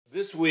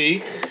This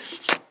week,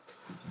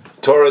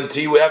 Torah and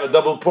T, we have a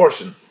double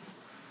portion.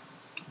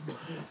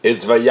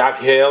 It's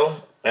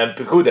Vayakhel and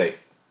Pekudei.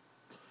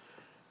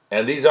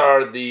 And these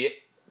are the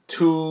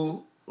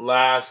two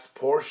last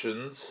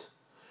portions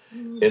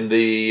in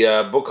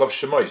the book of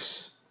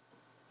Shemos.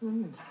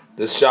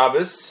 This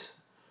Shabbos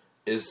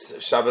is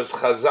Shabbos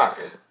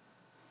Chazak.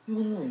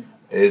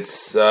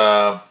 It's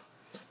the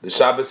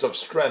Shabbos of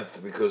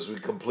strength because we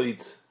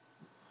complete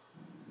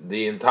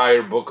the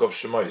entire book of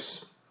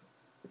Shemos.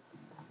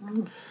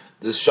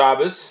 This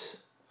Shabbos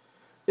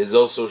is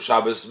also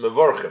Shabbos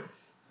Mevorchim.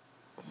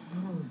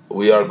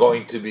 We are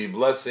going to be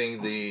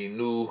blessing the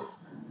new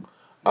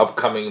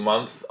upcoming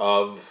month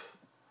of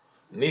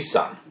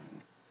Nisan,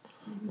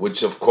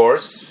 which of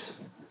course,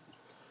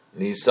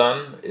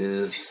 Nisan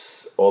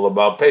is all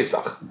about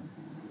Pesach.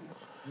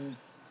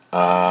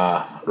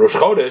 Rosh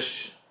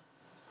Chodesh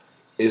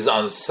is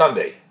on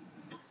Sunday.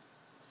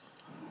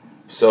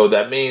 So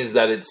that means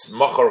that it's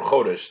Machar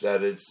Chodesh,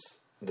 that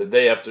it's the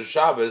day after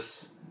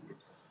Shabbos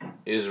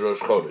is Rosh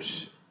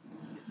Chodesh.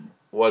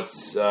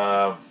 What's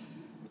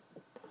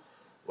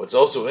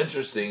also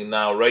interesting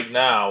right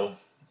now,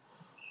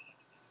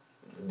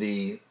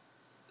 the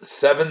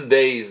 7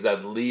 days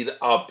that lead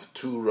up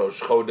to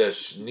Rosh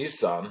Chodesh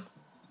Nisan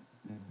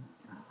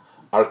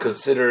are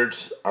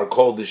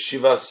called the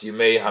Shivas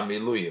Yimei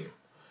HaMiluyim.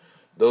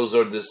 Those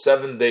are the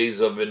 7 days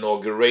of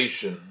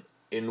inauguration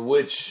in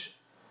which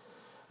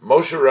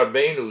Moshe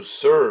Rabbeinu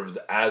served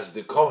as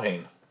the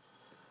Kohen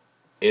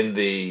in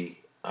the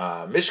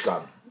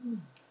Mishkan,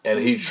 and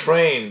he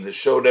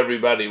showed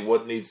everybody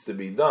what needs to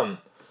be done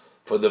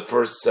for the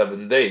first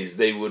 7 days.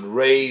 They would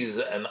raise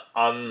and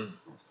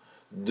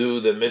undo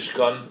the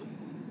Mishkan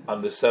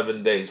on the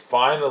 7 days.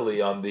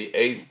 Finally, on the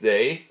 8th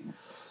day,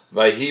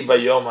 Vayhi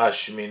Bayom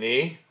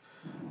Hashmini,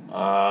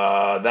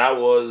 that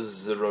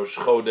was Rosh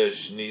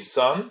Chodesh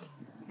Nisan.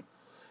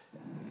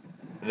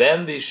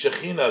 Then the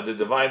Shekhinah, the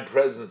divine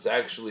presence,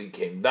 actually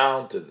came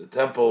down to the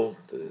temple.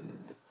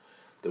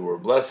 There were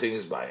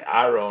blessings by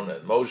Aaron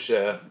and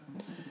Moshe,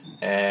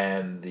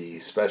 and the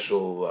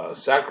special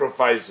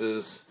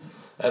sacrifices.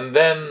 And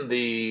then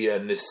the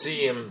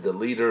Nesiim, the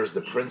leaders,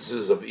 the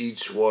princes of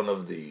each one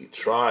of the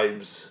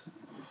tribes,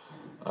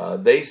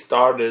 they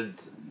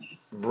started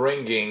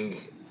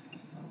bringing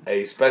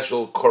a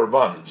special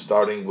korban,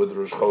 starting with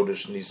Rosh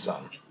Chodesh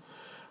Nisan.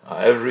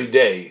 Every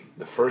day,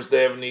 the first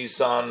day of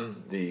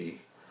Nisan, the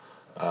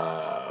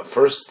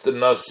first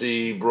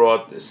Nasi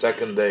brought, the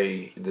second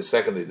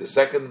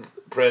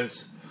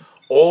prince,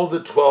 all the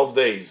 12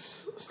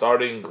 days,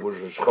 starting with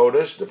Rosh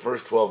Chodesh, the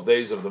first 12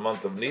 days of the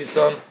month of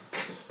Nisan,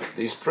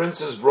 these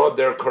princes brought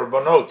their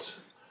korbanot.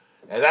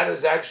 And that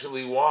is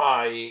actually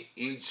why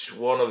each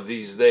one of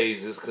these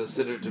days is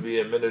considered to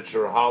be a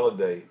miniature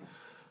holiday.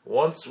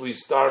 Once we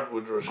start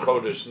with Rosh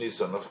Chodesh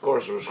Nisan, of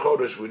course, Rosh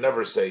Chodesh, we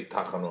never say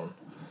Tachanun,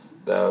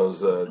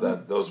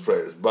 those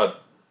prayers.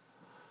 But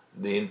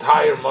the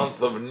entire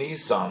month of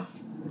Nisan,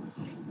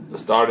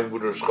 starting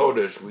with Rosh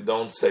Chodesh, we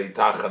don't say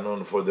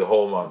Tachanun for the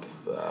whole month.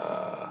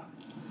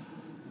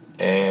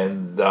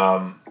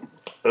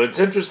 It's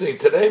interesting,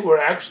 today we're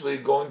actually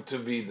going to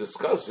be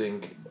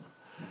discussing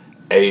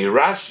a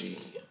Rashi,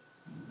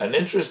 an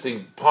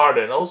interesting part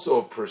and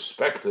also a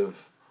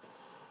perspective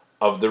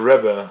of the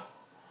Rebbe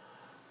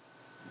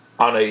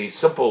on a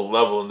simple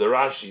level in the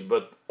Rashi,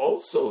 but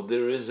also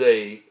there is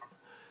a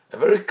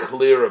very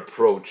clear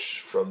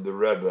approach from the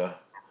Rebbe,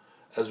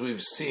 as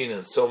we've seen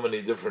in so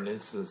many different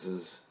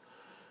instances,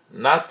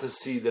 not to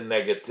see the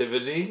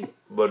negativity,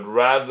 but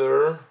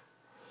rather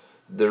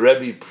the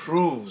Rebbe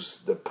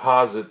proves the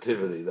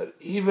positivity, that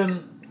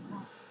even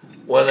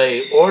when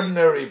an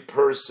ordinary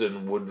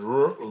person would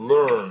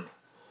learn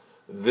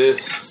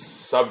this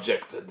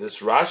subject, this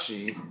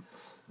Rashi,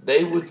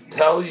 they would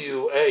tell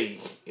you, hey,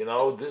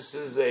 this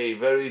is a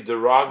very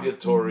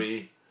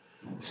derogatory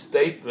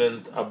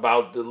statement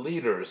about the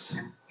leaders.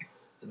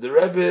 The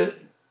Rebbe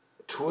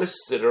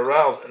twists it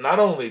around. Not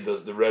only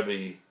does the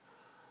Rebbe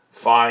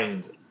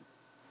find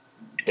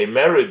a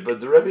merit, but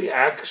the Rebbe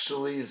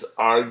actually's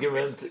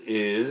argument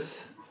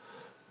is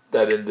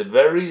that in the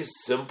very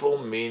simple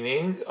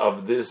meaning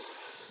of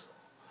this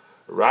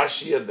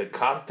Rashi and the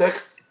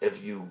context,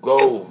 if you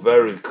go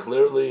very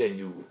clearly and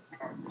you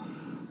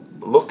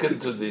look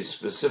into the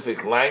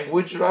specific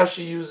language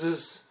Rashi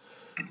uses,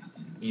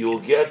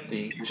 you'll get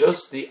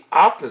just the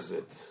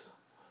opposite.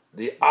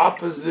 The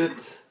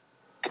opposite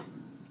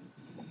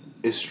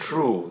is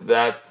true,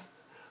 that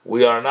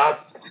we are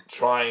not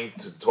trying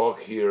to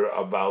talk here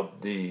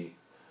about the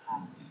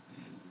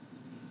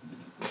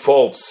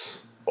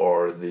faults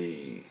or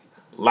the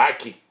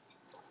lacking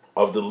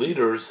of the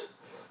leaders,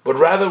 but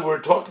rather we're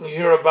talking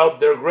here about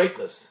their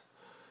greatness.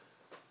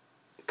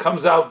 It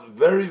comes out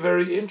very,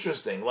 very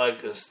interesting.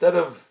 Like, instead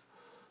of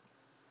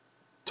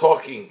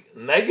talking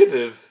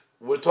negative,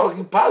 we're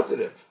talking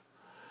positive.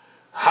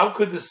 How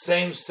could the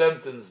same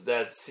sentence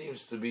that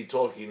seems to be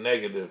talking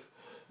negative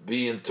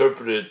be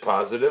interpreted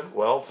positive?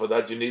 Well, for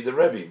that you need the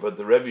Rebbe, but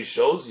the Rebbe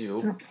shows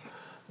you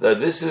that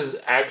this is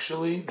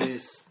actually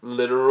this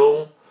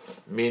literal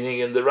meaning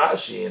in the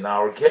Rashi in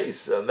our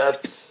case, and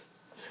that's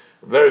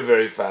very,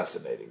 very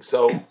fascinating.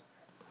 So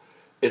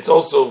it's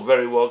also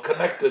very well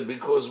connected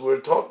because we're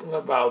talking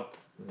about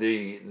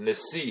the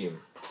Nesiim.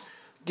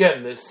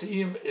 Again,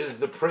 Nesiim is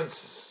the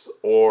princes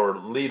or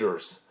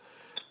leaders.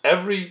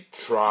 Every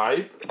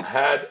tribe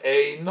had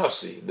a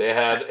Nasi, they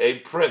had a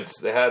prince,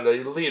 they had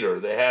a leader,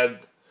 they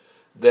had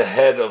the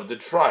head of the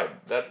tribe.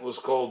 That was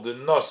called the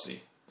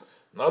Nasi.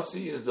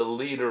 Nasi is the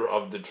leader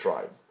of the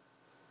tribe.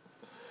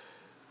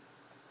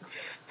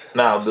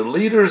 Now, the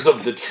leaders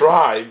of the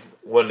tribe,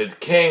 when it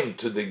came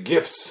to the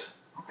gifts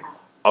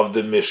of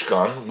the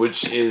Mishkan,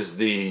 which is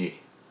the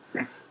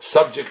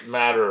subject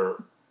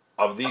matter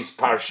of these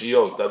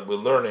parshiot that we're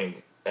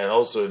learning, and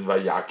also in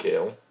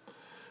Vayakel,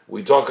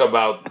 we talk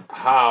about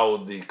how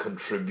the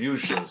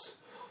contributions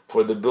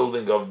for the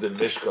building of the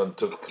Mishkan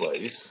took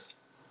place.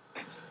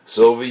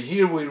 So over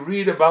here we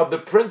read about the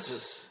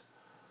princes.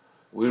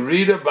 We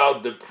read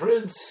about the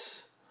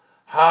prince,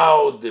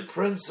 how the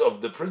prince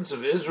of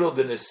Israel,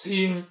 the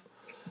Nesiim,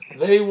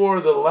 they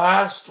were the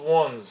last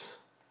ones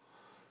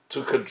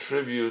to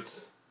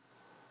contribute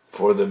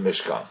for the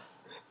Mishkan.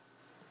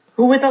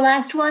 Who were the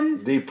last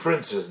ones? The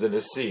princes, the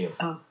Nesiim.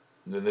 Oh.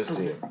 The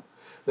Nesiim. Okay.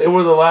 They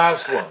were the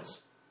last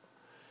ones.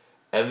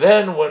 And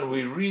then when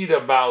we read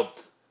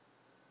about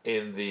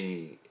in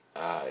the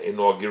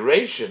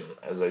inauguration,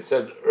 as I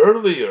said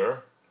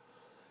earlier,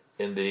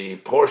 in the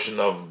portion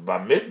of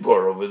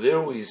Bamidbar over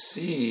there, we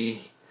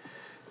see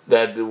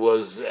that there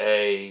was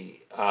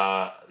a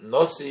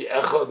Nosi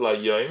Echad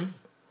Layoim,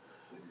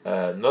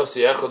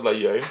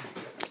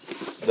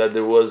 that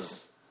there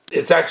was.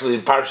 It's actually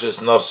in Parshas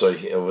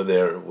Nosoi over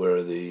there,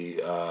 where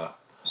the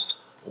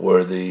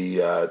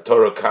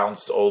Torah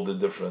counts all the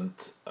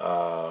different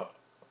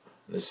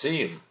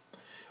Nesiim.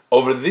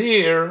 Over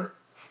there,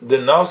 the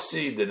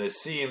Nasi, the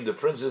Nesiim, the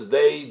princes,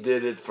 they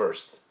did it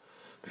first.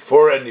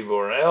 Before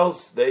anyone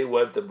else, they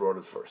went and brought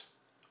it first.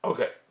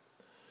 Okay.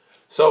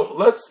 So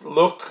let's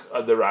look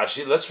at the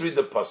Rashi. Let's read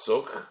the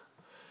Pasuk.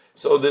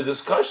 So the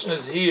discussion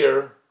is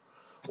here,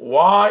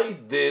 why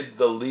did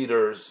the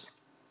leaders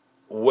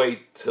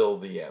wait till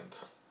the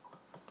end?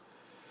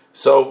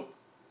 So,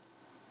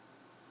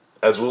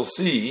 as we'll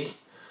see,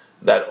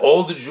 that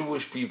all the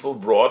Jewish people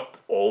brought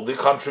all the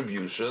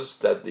contributions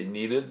that they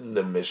needed in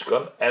the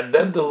Mishkan, and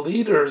then the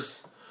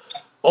leaders,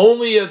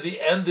 only at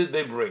the end did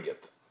they bring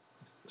it.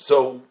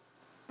 So,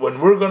 when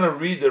we're going to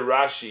read the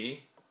Rashi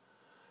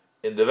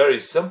in the very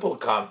simple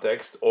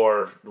context,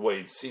 or the way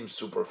it seems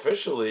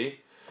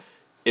superficially,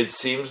 it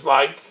seems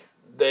like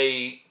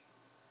they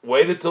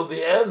waited till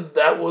the end.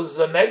 That was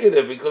a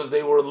negative because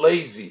they were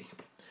lazy.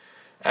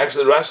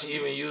 Actually, Rashi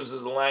even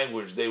uses the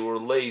language, they were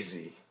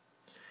lazy.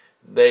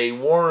 They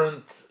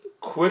weren't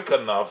quick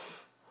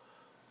enough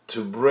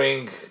to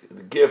bring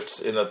gifts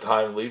in a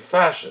timely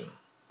fashion.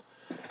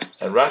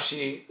 And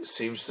Rashi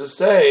seems to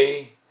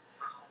say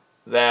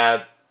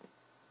that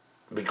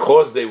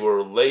because they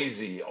were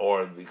lazy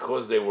or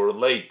because they were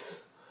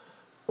late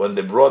when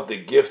they brought the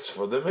gifts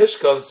for the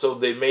Mishkan, so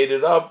they made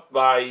it up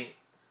by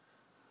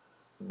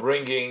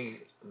bringing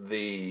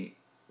the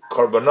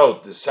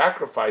korbanot, the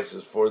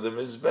sacrifices for the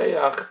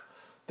Mizbeach.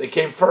 They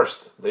came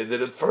first. They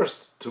did it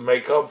first to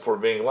make up for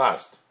being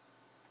last.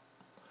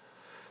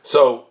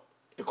 So,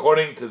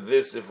 according to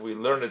this, if we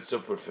learn it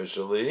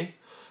superficially,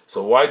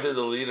 so why did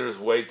the leaders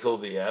wait till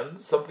the end?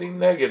 Something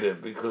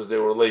negative, because they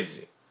were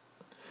lazy.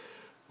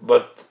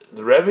 But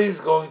the Rebbe is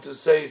going to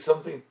say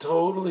something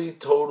totally,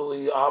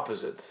 totally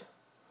opposite.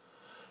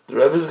 The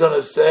Rebbe is going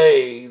to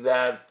say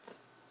that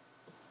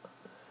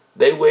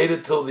they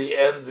waited till the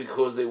end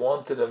because they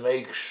wanted to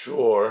make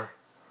sure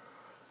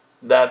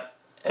that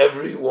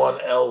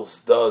everyone else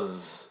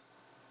does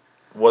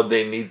what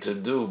they need to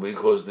do,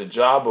 because the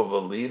job of a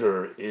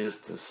leader is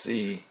to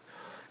see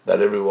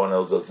that everyone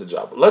else does the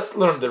job. Let's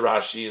learn the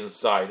Rashi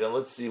inside and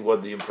let's see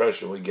what the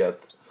impression we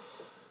get.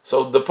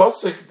 So the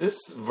pasuk,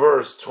 this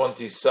verse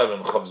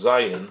 27, Chav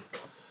Zayin,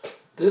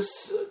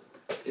 this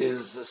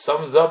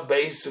sums up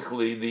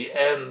basically the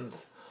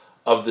end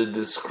of the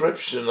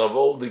description of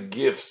all the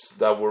gifts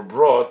that were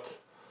brought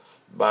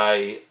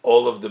by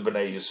all of the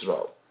Bnei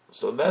Yisrael.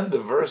 So then the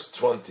verse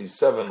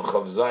 27,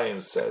 Chav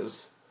Zayin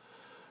says,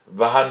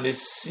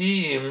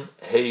 V'hanisiim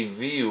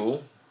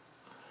heviu,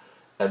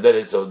 and that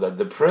is so that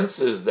the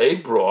princes, they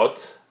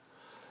brought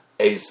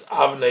Eis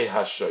Avnei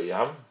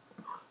Hashoyam,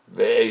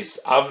 Ve'eis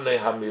Avnei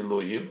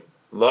Hamiluyim,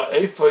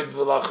 La'ephod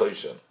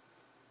V'la'choshen.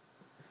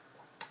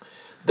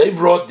 They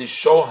brought the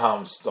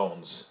Shoham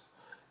stones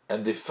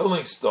and the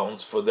filling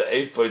stones for the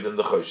ephod and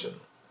the choshen.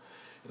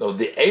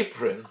 The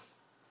apron,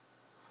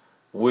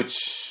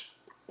 which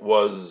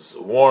was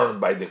worn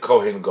by the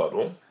Kohen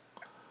Gadol,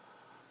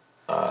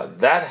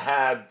 that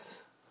had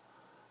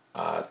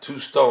 2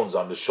 stones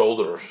on the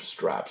shoulder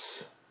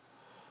straps.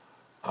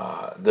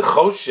 The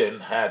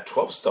choshen had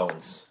 12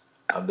 stones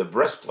on the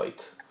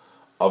breastplate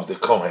of the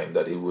Kohen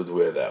that he would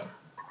wear them.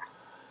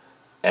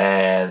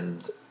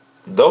 And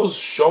those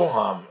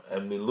Shoham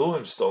and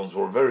Miluim stones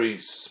were very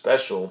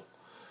special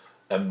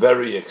and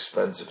very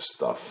expensive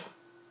stuff.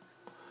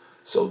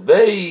 So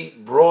they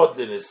brought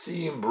the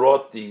Nesim,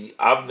 brought the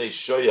Avnei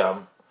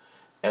Shoyam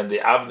and the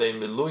Avnei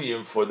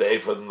Miluyim for the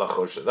Ephod and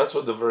Nachosha. That's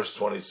what the verse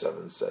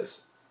 27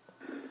 says.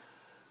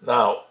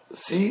 Now,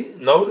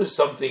 notice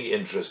something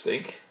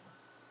interesting.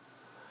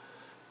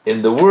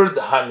 In the word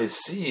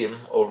Hanesim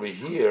over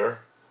here,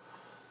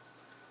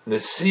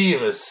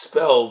 Nesim is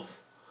spelled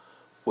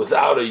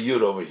without a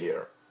yud over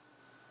here.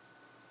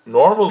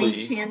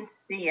 Normally, we can't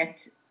see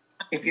it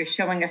if you're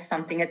showing us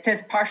something. It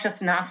says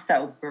Parshas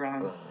Naso,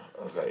 Baron.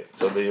 Okay,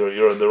 so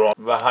you're in the wrong.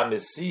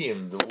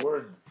 Vahanesim, the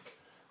word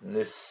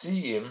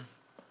Nesim,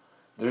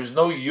 there's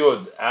no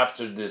yud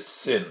after this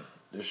sin.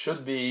 There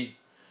should be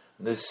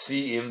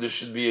Nesim, there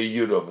should be a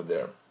yud over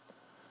there.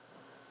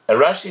 And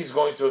Rashi is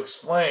going to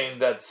explain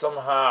that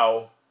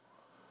somehow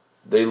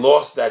they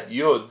lost that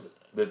yud.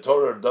 The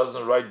Torah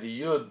doesn't write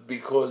the yud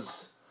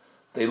because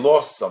they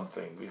lost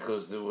something,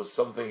 because there was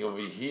something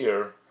over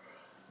here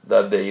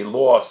that they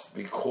lost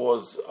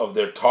because of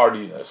their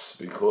tardiness,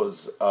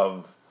 because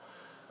of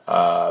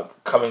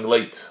coming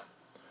late.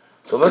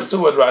 So let's see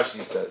what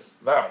Rashi says.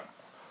 Now,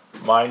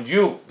 mind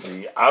you,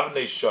 the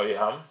Avnei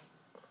Shoyam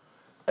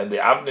and the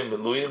Avnei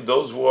Miluyim,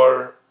 those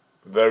were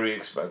very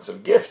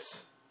expensive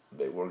gifts.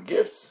 They were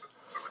gifts.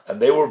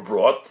 And they were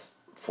brought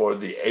for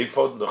the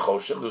Ephod and the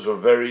Choshen. Those were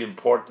very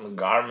important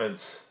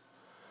garments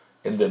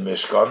in the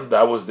Mishkan.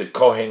 That was the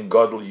Kohen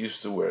Gadol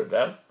used to wear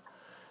them.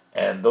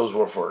 And those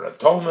were for an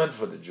atonement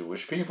for the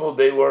Jewish people.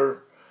 They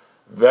were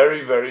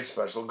very, very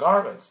special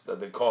garments that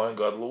the Kohen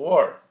Gadol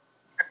wore.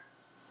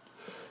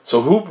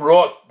 So who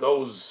brought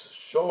those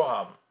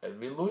Shoham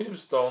and Miluyim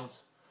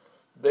stones?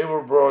 They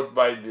were brought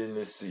by the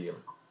Nesiim.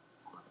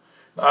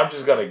 Now I'm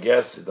just going to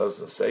guess, it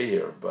doesn't say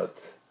here,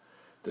 but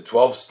the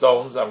 12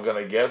 stones, I'm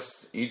going to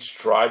guess each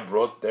tribe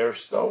brought their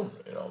stone.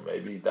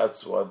 Maybe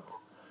that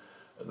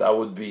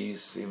would be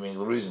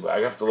seemingly reasonable.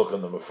 I have to look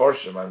on the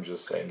Mefarshim, I'm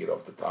just saying it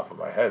off the top of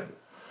my head.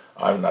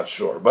 I'm not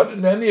sure. But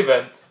in any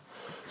event,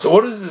 so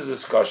what is the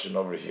discussion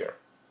over here?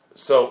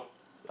 So,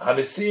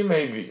 Hanesim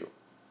Heviyu.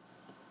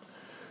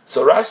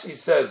 So Rashi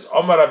says,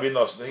 Omar Rabbi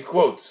Nosson, he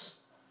quotes,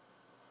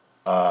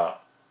 Rabbi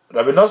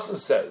Nosson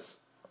says,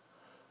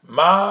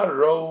 Ma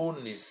ro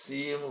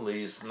nisim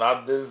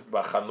liisnadiv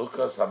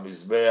b'chanukas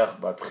hamizbeach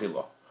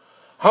batchila.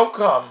 How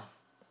come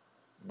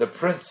the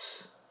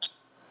prince,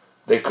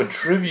 they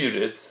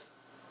contributed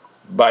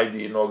by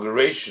the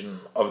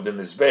inauguration of the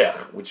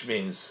Mizbeach, which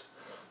means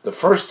the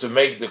first to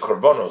make the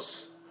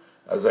korbanos,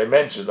 as I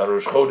mentioned, on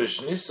Rosh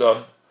Chodesh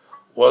Nisan,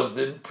 was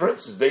the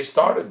princes. They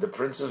started, the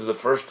princes, the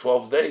first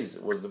 12 days,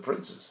 it was the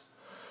princes.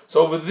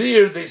 So over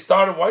there, they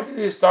started, why did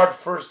they start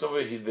first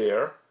over here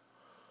there?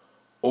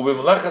 But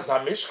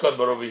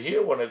over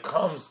here, when it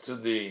comes to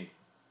the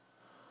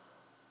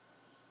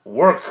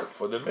work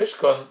for the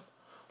Mishkan,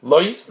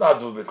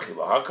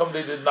 how come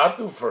they did not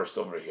do first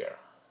over here?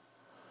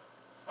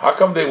 How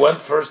come they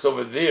went first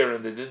over there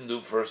and they didn't do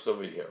first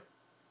over here?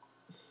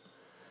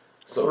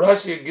 So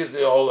Rashi gives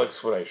the whole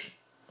explanation.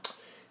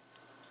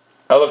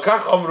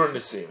 Elakach Amru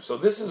Nisim. So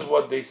this is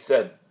what they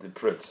said, the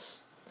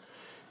princes.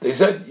 They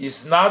said,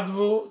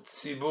 Yisnadvu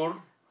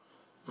Tzibur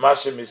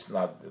Mashem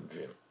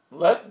Yisnadvim.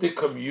 Let the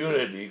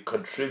community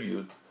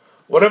contribute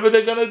whatever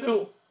they're going to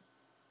do.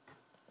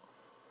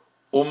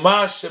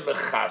 Uma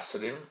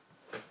Shemechasrim,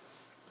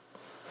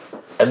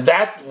 and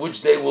that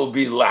which they will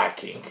be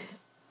lacking.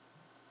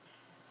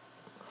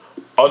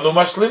 Anu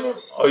Mashlimim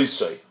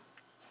Oisoi.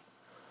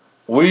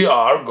 We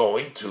are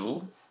going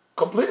to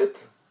complete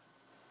it.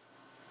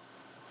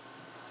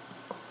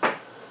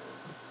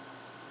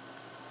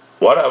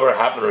 Whatever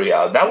happened in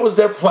reality, that was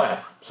their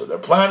plan. So their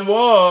plan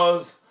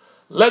was,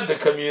 let the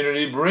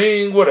community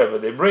bring whatever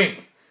they bring.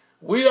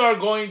 We are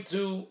going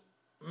to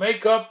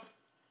make up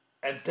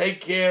and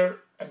take care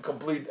and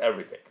complete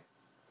everything.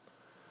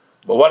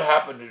 But what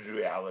happened in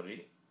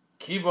reality?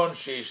 Kivon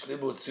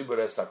sheishlimu tzibur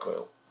es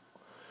hakoil.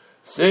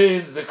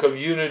 Since the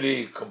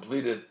community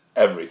completed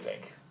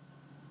everything,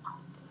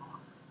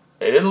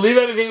 they didn't leave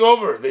anything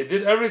over. They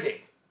did everything.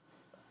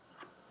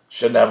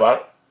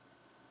 Shenemar,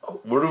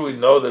 where do we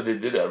know that they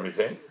did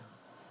everything?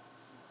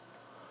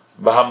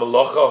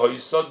 V'hamalocha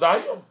hoyso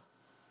dayom.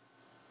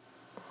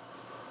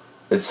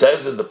 It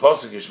says in the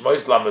Pasuk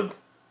Yishmois Lamed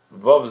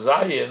Vav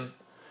Zayin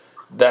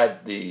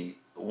that the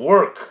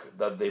work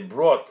that they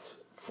brought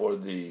for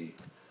the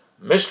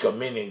Mishkan,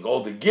 meaning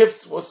all the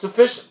gifts, was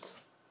sufficient.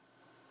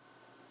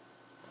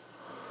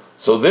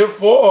 So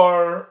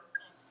therefore,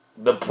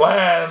 the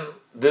plan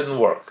didn't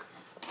work.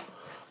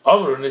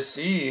 Amru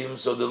Nisim,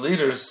 so the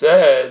leaders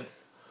said,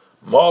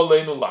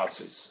 Ma'aleinu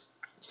lasis.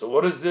 So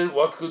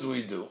what could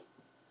we do?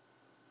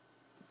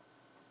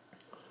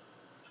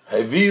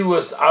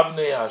 Hevius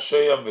Avnei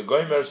Hashoyam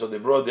v'goymer, so they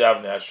brought the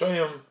Avnei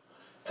Hashoyam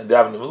and the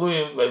Avnei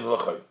Miluyim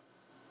le'v'lachayim.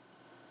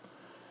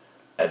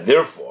 And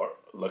therefore,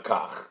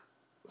 lakach.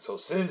 So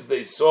since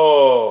they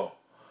saw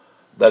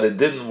that it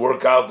didn't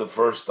work out the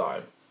first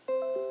time,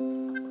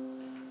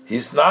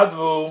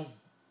 hisnadvu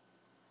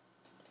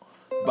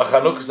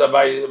b'chanukas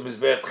abay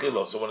mizbeach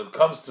chilo. So when it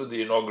comes to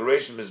the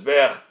inauguration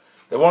mizbeach,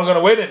 they weren't going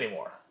to wait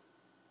anymore.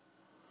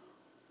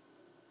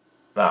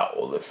 Now,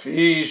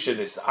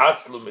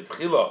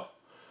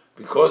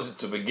 because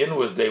to begin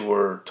with they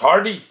were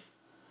tardy.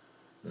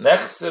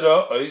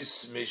 Nechsera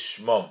ois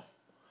mishmom.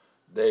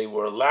 They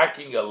were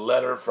lacking a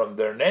letter from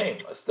their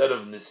name. Instead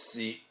of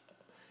Nisiim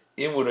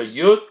with a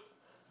yud,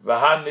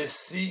 Vahan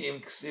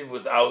Nisiim ksiv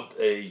without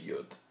a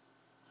yud.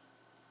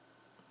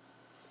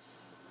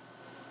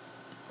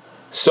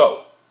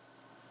 So,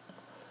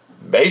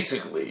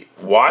 basically,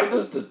 why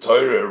does the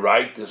Torah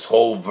write this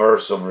whole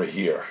verse over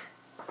here?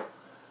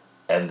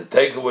 And to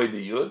take away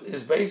the yud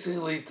is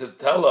basically to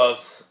tell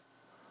us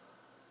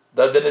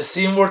that the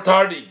Nisiim were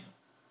tardy,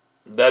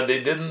 that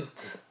they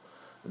didn't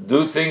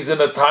do things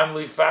in a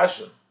timely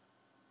fashion.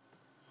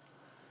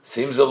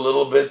 Seems a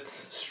little bit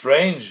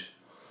strange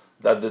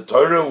that the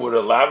Torah would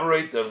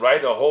elaborate and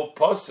write a whole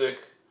pasuk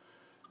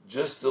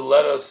just to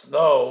let us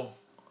know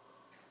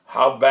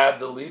how bad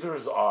the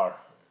leaders are.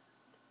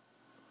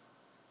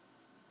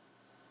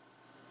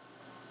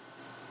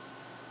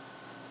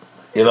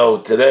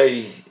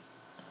 Today,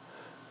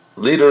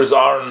 leaders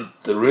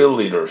aren't the real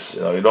leaders.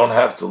 You don't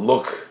have to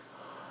look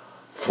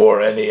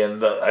for any,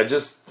 and I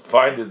just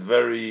find it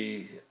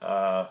very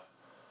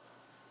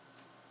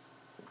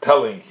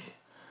telling.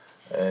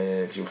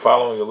 If you're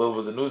following a little bit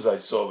of the news, I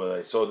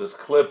saw this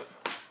clip.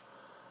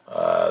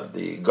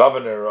 The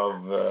governor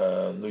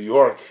of New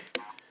York,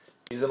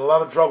 he's in a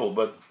lot of trouble,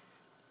 but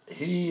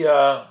he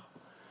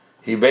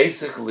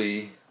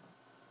basically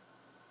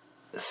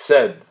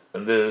said,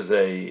 and there's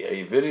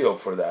a video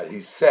for that. He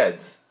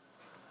said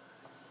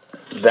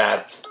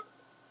that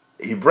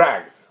he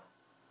bragged,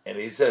 and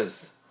he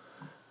says,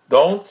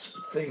 "Don't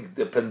think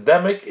the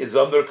pandemic is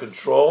under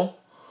control,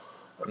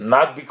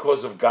 not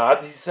because of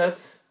God," he said.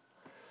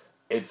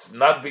 "It's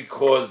not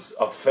because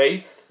of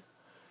faith,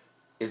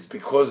 it's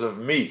because of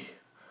me."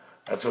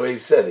 That's what he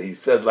said. He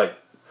said, like,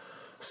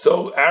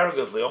 so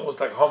arrogantly, almost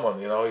like Haman,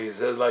 he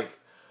said, like,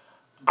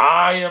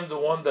 "I am the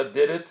one that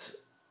did it,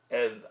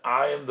 and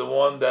I am the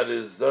one that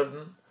is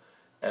certain,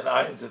 and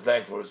I am to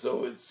thank for it."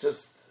 So it's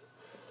just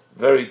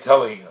very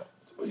telling.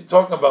 You're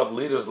talking about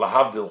leaders,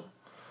 lahavdil,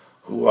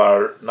 who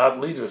are not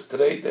leaders.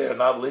 Today, they are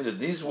not leaders.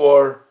 These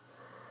were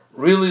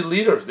really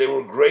leaders. They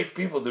were great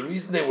people. The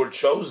reason they were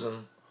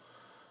chosen,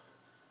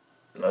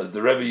 as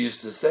the Rebbe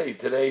used to say,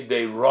 today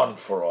they run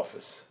for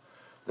office.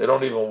 They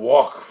don't even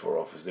walk for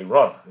office. They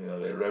run.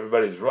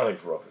 Everybody's running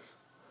for office.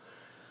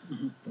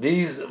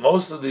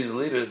 Most of these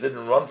leaders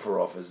didn't run for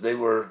office. They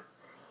were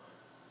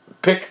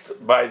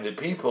picked by the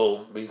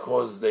people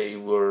because they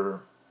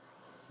were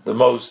the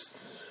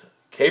most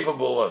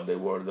capable and they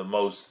were the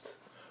most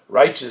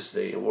righteous.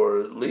 They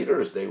were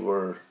leaders. They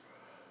were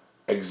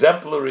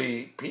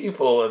exemplary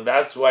people, and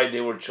that's why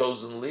they were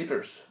chosen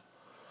leaders.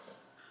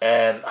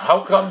 And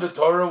how come the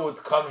Torah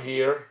would come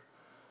here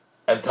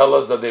and tell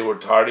us that they were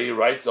tardy,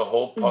 writes a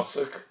whole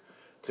pasuk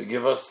to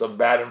give us some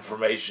bad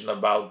information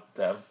about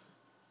them?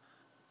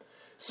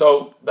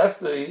 So that's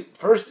the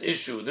first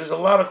issue. There's a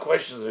lot of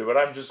questions here, but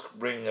I'm just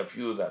bringing a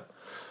few of them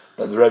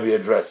that the Rebbe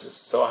addresses.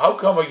 So how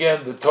come,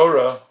 again, the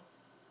Torah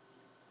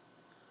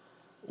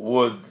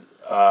would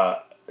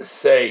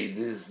say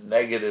these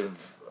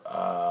negative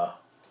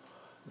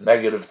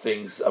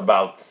things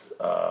about...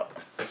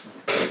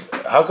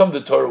 how come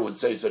the Torah would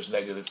say such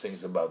negative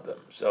things about them?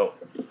 So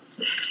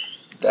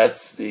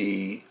that's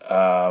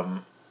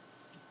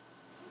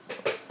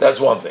that's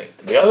one thing.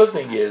 The other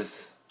thing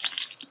is,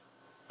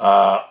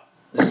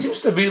 this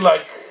seems to be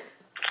like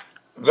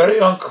very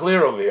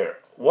unclear over here.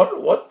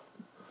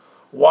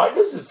 Why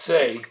does it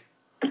say?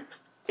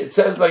 It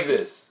says like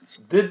this: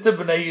 did the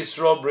Bnei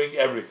Yisrael bring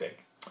everything?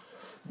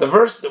 The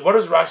verse. What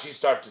does Rashi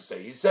start to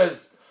say? He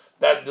says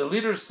that the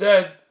leaders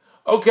said,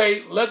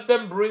 "Okay, let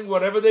them bring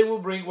whatever they will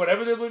bring,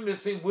 whatever they will be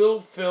missing.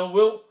 We'll fill.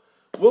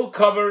 We'll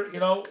cover.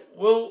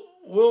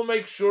 We'll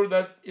make sure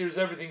that there's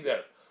everything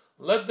there.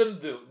 Let them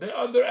do." They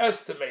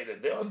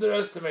underestimated.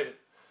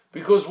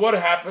 Because what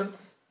happened?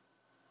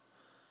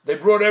 They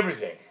brought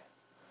everything.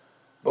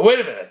 But wait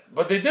a minute.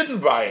 But they didn't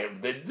buy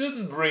it. They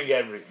didn't bring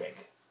everything.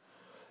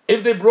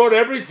 If they brought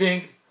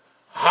everything,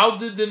 how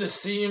did the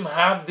Nesiim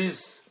have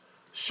these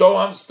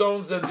Shoham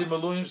stones and the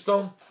Meluim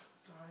stone?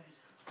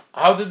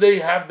 How did they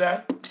have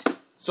that?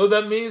 So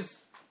that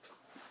means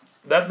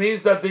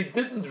that they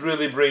didn't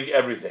really bring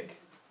everything.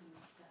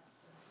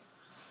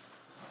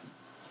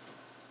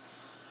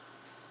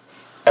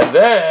 And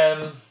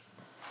then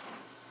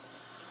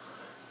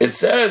it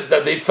says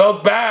that they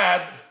felt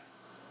bad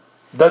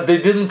that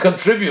they didn't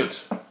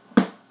contribute.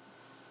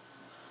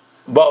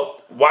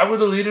 But why were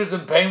the leaders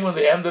in pain when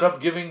they ended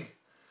up giving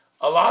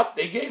a lot?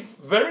 They gave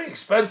very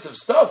expensive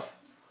stuff.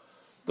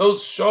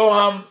 Those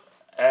Shoham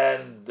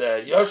and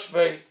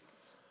Yoshvei,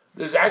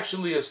 there's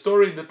actually a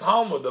story in the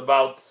Talmud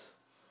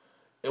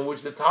in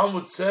which the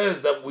Talmud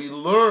says that we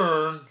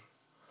learn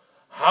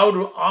how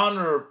to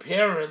honor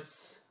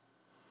parents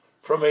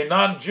from a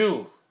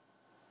non-Jew.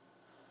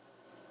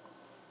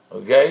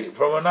 Okay?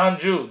 From a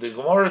non-Jew. The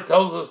Gemara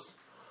tells us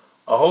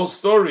a whole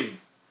story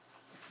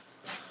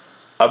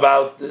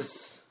about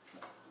this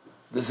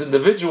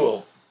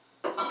individual.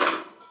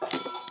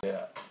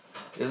 Yeah.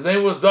 His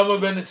name was Dama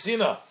ben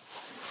Sina.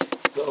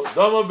 So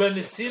Dama ben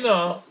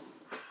Nisina,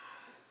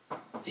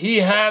 he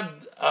had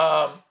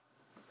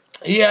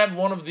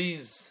one of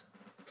these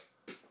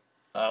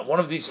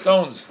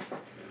stones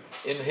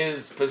in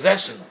his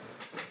possession,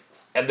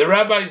 and the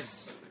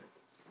rabbis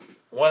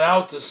went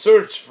out to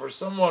search for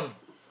someone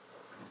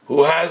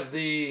who has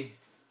the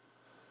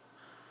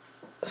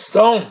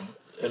stone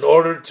in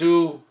order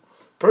to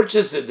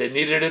purchase it. They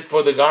needed it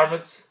for the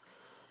garments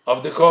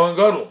of the Kohen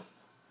Gadol.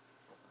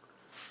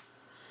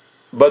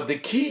 But the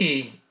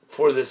key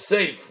for the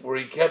safe where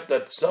he kept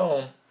that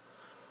stone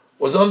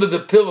was under the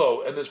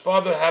pillow, and his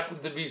father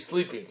happened to be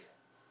sleeping.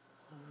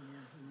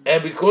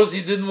 And because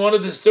he didn't want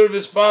to disturb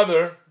his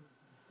father,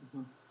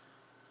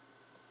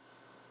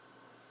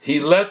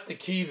 he left the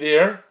key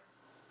there,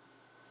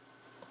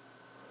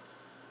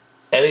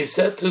 and he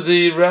said to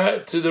the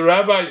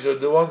rabbis, or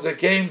the ones that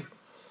came,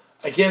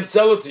 I can't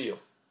sell it to you.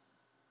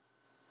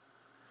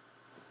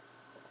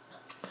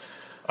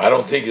 I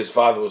don't think his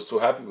father was too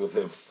happy with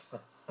him.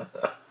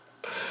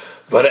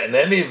 But in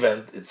any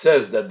event, it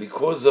says that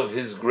because of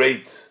his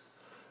great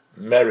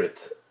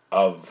merit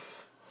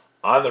of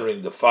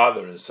honoring the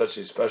father in such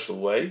a special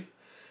way,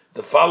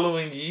 the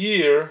following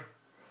year,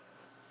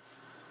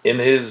 in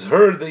his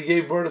herd, they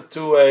gave birth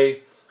to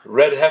a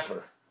red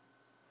heifer.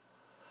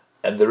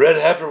 And the red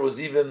heifer was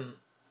even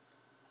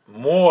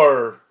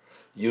more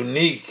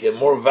unique and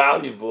more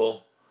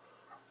valuable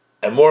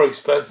and more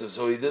expensive,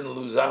 so he didn't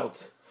lose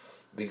out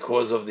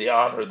because of the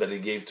honor that he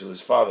gave to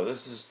his father.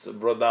 This is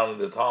brought down in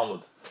the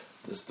Talmud,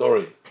 the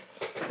story.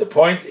 The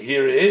point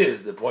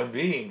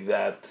being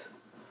that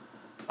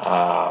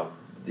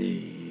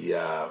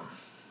the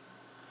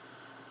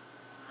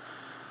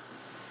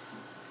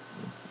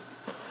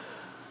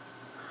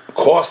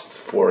cost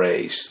for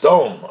a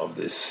stone of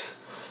this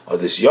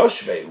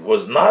yoshvei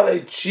was not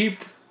a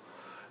cheap,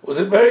 was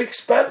it very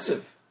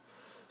expensive.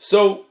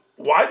 So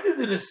why did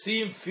the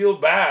Nisim feel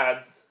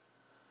bad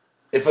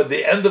if at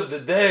the end of the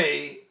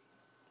day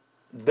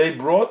they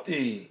brought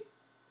the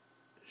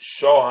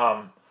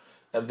shoham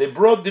and they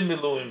brought the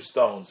miluim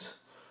stones?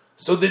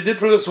 So they did.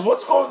 So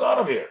what's going on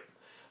over here?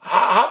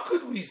 How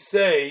could we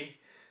say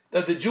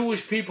that the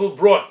Jewish people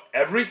brought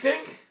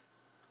everything,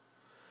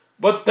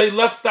 but they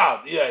left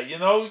out? Yeah,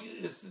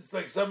 it's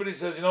like somebody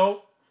says,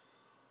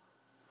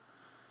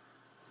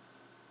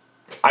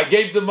 I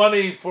gave the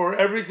money for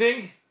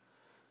everything,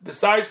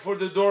 besides for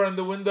the door and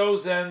the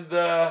windows and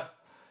the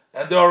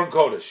Aron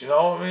Kodesh.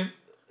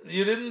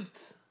 You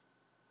didn't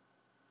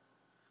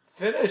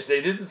finish.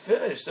 They didn't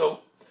finish.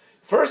 So,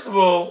 first of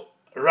all,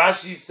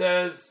 Rashi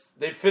says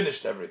they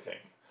finished everything,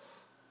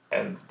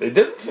 and they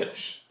didn't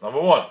finish.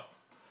 Number one.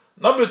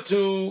 Number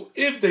two,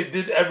 if they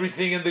did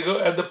everything, and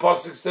the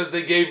pasuk says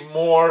they gave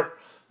more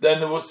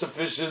than it was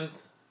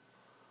sufficient,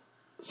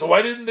 so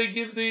why didn't they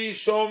give the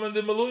Shom and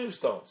the Meluim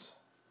stones?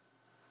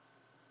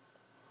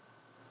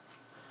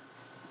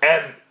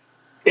 And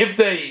if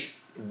they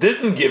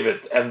didn't give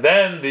it, and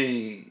then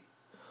the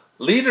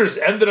leaders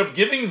ended up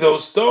giving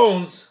those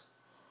stones,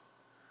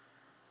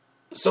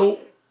 so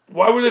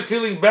why were they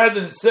feeling bad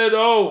and said,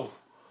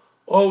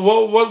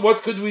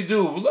 what could we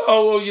do?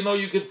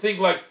 You could think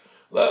like,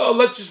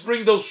 let's just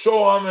bring those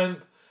shoham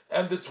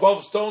and the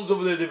 12 stones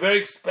over there, the very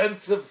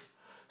expensive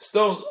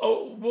stones.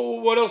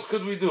 What else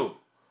could we do?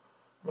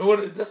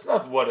 That's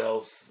not what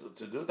else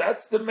to do.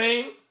 That's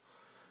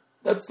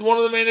one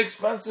of the main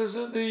expenses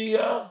in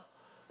the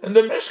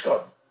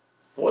Mishkan.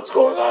 What's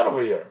going on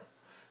over here?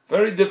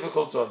 Very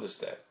difficult to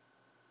understand.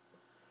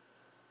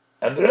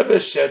 And the Rebbe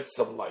sheds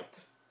some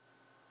light.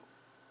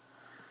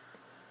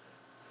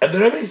 And the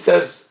Rebbe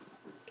says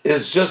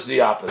it's just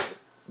the opposite.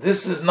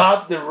 This is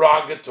not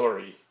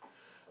derogatory,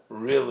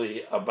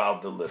 really,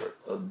 about the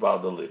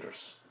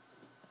leaders,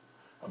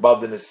 about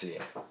the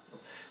Nesiim.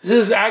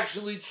 This is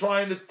actually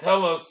trying to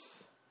tell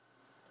us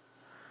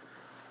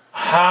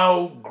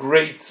how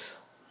great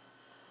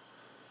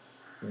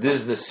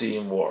this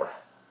Nesiim were.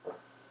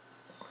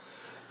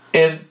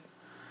 And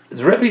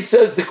the Rebbe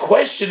says the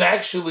question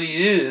actually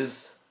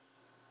is,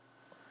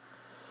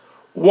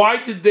 why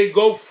did they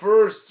go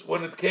first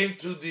when it came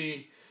to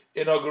the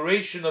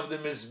inauguration of the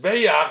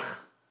Mizbeach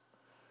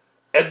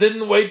and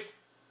didn't wait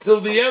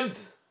till the end,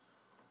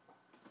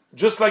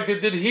 just like they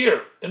did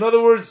here? In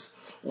other words,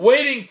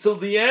 waiting till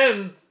the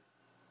end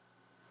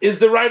is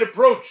the right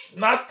approach,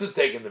 not to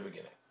take in the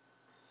beginning.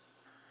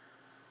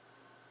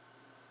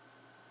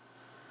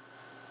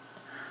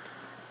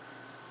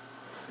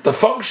 The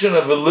function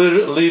of a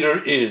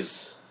leader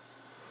is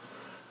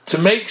to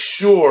make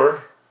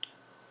sure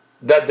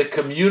that the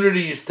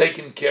community is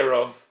taken care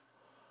of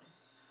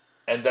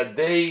and that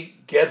they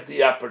get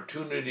the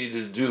opportunity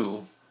to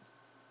do,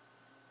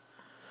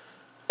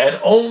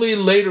 and only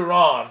later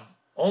on,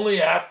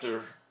 only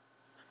after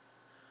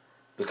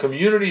the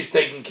community is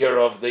taken care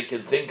of, they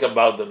can think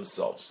about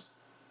themselves.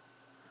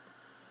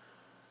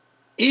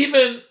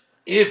 Even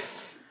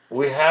if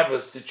we have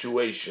a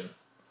situation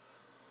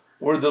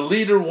where the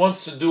leader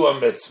wants to do a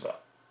mitzvah,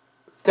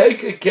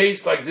 take a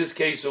case like this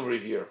case over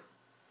here.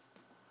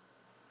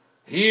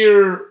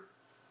 Here,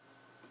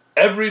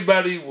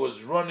 everybody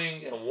was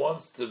running and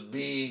wants to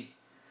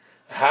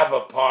have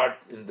a part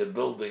in the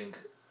building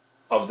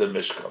of the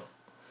Mishkan.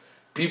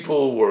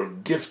 People were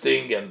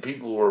gifting and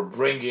people were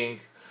bringing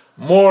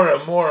more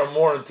and more and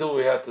more until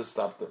we had to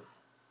stop them.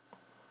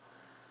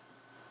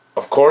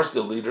 Of course,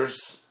 the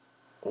leaders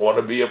want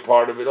to be a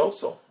part of it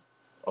also,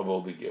 of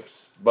all the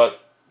gifts. But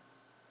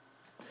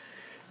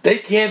they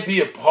can't be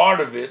a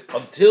part of it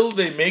until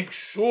they make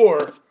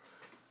sure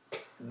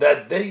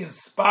that they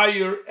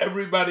inspire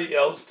everybody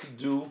else to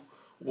do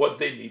what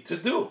they need to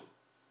do.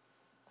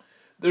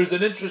 There's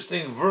an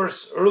interesting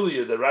verse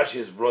earlier that Rashi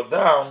has brought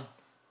down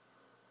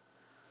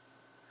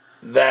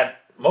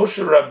that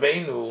Moshe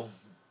Rabbeinu,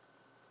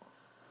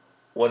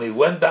 when he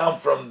went down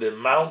from the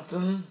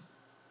mountain,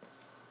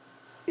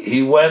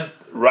 he went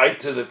right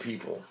to the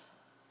people.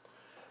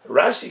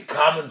 Rashi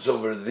comments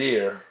over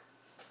there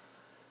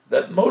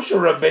that Moshe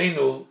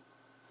Rabbeinu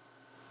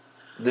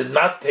did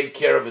not take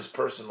care of his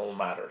personal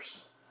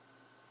matters,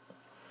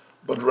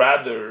 but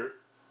rather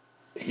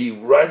he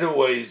right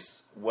away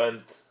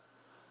went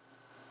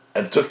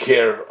and took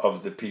care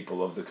of the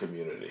people of the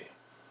community.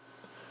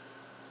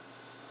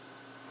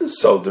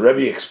 So the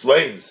Rebbe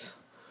explains,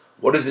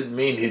 what does it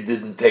mean he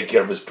didn't take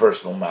care of his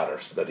personal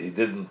matters? That he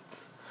didn't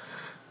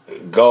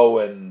go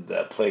and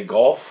play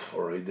golf,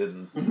 or he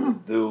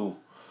didn't do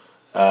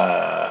watch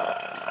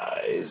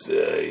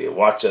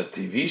a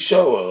TV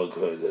show,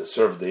 or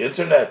surf the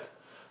internet?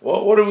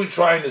 Well, what are we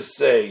trying to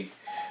say?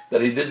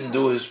 That he didn't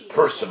do his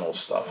personal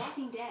stuff.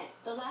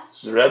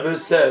 The Rebbe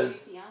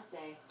says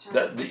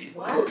that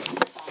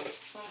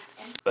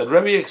that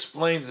Rebbe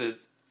explains it.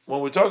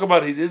 When we talk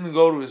about he didn't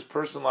go to his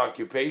personal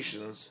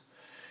occupations,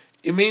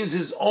 it means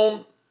his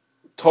own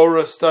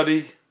Torah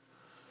study,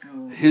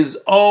 his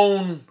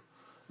own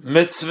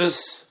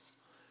mitzvahs,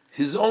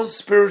 his own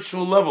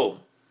spiritual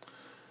level.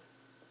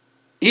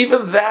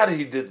 Even that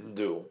he didn't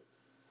do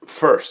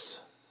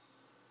first.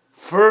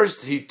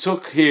 First, he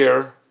took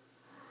care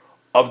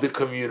of the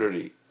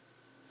community.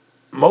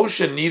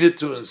 Moshe needed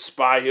to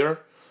inspire,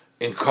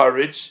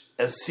 encourage,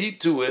 and see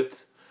to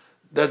it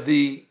that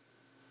the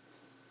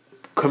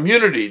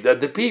community,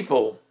 that the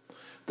people,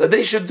 that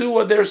they should do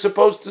what they're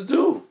supposed to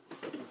do.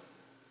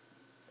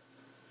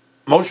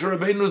 Moshe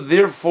Rabbeinu,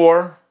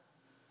 therefore,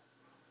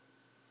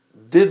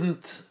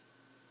 didn't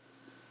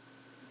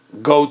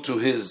go to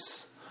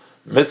his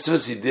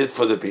mitzvahs he did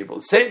for the people.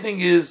 Same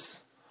thing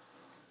is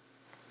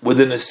with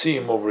the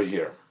Nesim over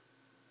here.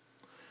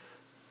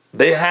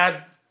 They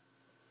had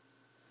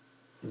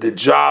the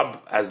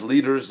job as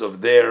leaders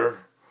of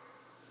their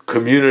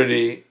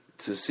community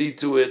to see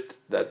to it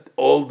that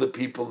all the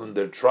people in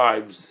their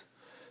tribes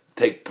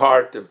take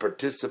part and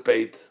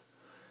participate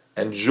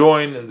and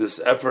join in this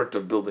effort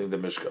of building the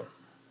Mishkan.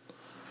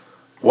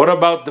 What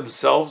about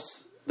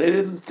themselves? They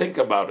didn't think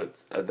about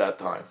it at that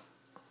time.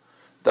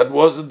 That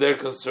wasn't their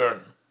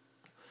concern.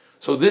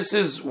 So this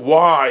is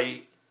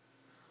why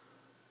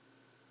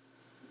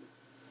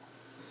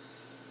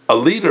a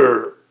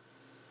leader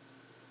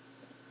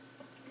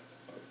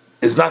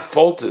is not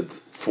faulted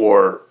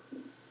for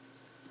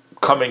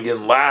coming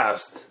in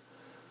last.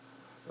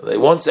 They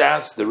once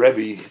asked the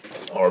Rebbe,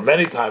 or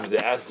many times they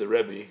asked the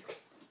Rebbe,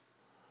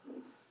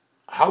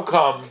 how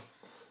come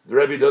the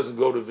Rebbe doesn't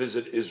go to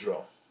visit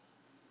Israel?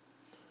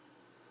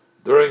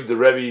 During the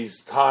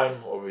Rebbe's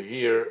time over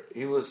here,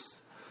 he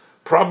was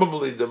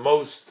probably the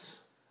most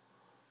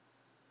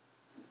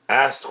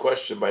asked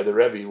question by the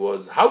Rebbe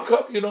was, how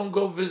come you don't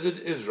go visit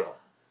Israel?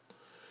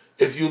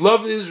 If you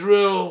love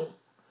Israel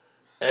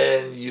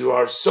and you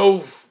are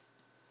so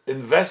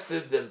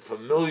invested and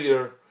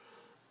familiar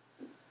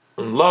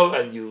and love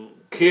and you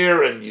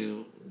care and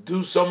you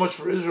do so much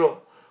for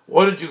Israel,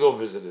 why don't you go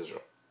visit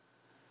Israel?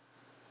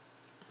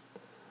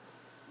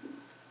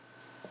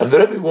 And the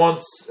Rebbe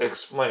once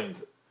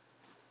explained,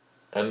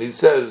 and he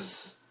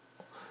says,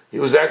 he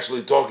was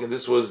actually talking,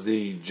 this was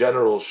the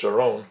General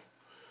Sharon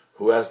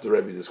who asked the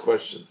Rebbe this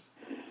question.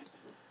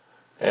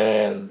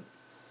 And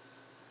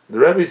the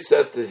Rebbe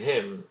said to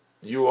him,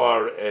 you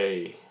are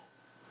a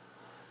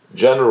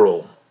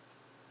general,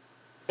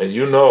 and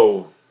you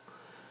know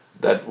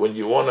that when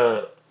you want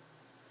to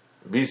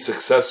be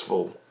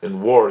successful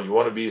in war, you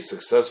want to be a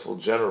successful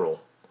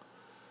general,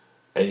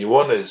 and you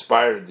want to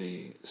inspire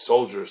the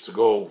soldiers to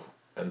go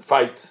and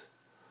fight,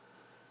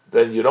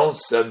 then you don't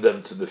send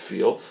them to the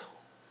field,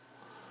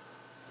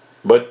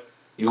 but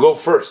you go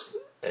first,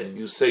 and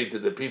you say to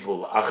the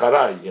people,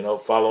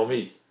 Acharai, follow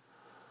me.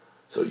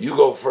 So you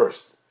go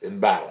first in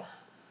battle.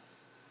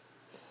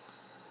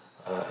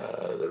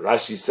 The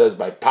Rashi says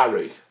by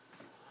Parei,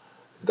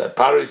 that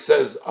Parei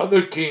says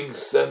other kings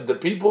send the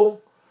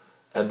people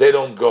and they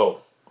don't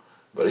go.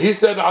 But he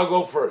said, I'll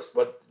go first.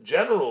 But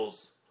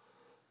generals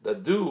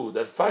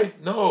that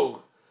fight,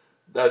 know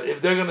that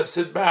if they're going to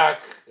sit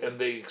back and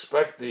they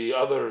expect the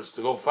others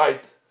to go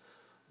fight,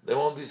 they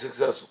won't be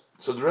successful.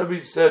 So the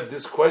Rebbe said,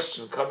 this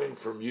question coming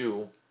from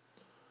you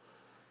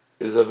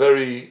is a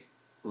very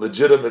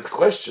legitimate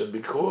question,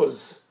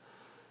 because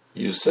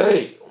you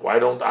say, why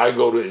don't I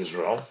go to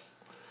Israel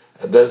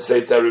and then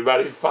say to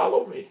everybody,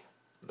 follow me?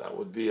 That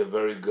would be a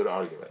very good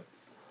argument.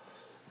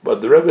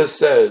 But the Rebbe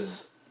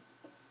says,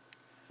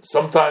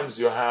 sometimes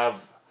you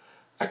have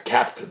a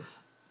captain,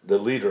 the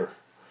leader,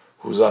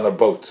 who's on a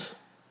boat.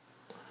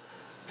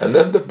 And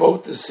then the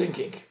boat is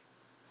sinking.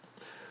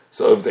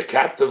 So if the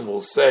captain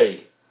will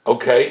say,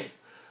 okay,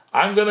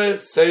 I'm going to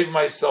save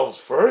myself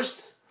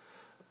first,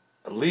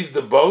 leave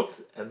the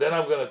boat, and then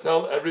I'm going to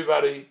tell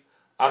everybody,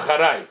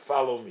 Acharai,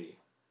 follow me.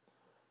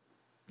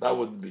 That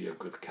wouldn't be a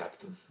good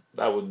captain.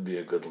 That wouldn't be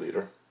a good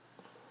leader.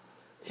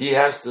 He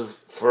has to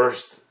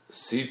first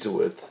see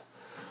to it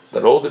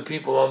that all the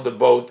people on the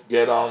boat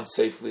get on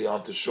safely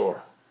onto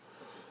shore.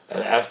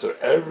 And after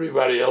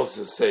everybody else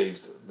is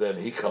saved, then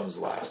he comes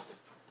last.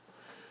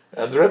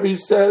 And the Rebbe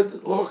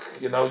said, look,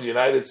 the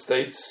United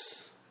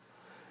States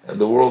and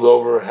the world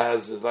over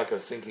is like a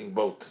sinking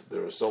boat.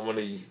 There are so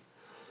many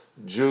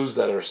Jews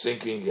that are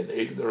sinking in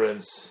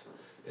ignorance,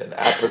 in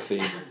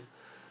apathy,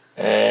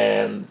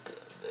 and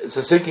it's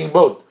a sinking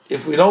boat.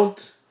 If we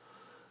don't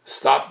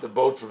stop the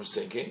boat from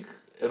sinking,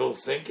 it'll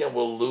sink and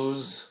we'll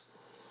lose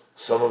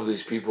some of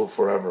these people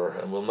forever,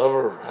 and we'll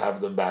never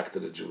have them back to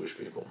the Jewish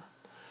people.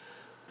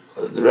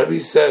 The Rebbe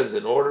says,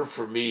 in order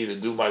for me to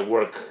do my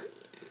work,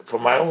 for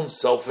my own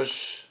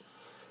selfish,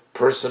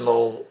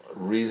 personal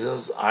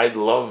reasons, I'd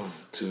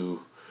love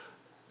to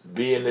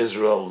be in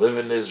Israel, live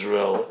in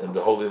Israel, in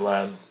the Holy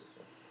Land,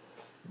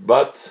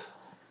 but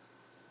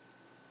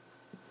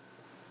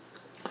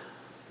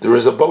there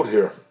is a boat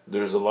here.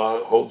 There's a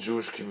whole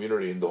Jewish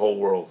community in the whole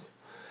world,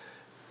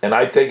 and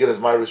I take it as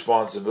my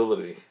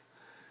responsibility,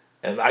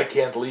 and I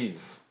can't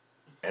leave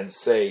and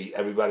say,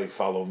 everybody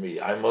follow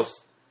me. I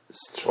must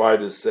try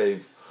to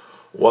save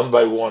one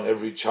by one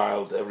every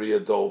child, every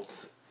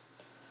adult,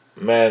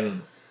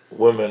 men,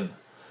 women,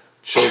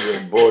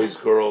 children, boys,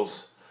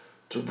 girls,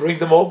 to bring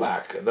them all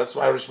back. And that's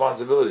my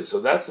responsibility.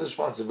 So that's the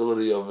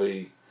responsibility of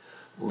a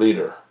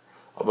leader,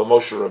 of a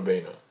Moshe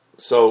Rabbeinu.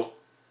 So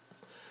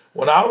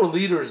when our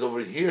leaders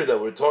over here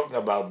that we're talking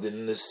about, the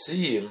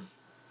Nesiim,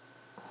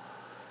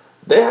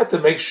 they had to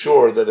make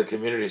sure that the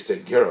community is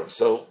taken care of.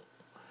 So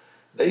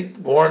they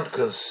weren't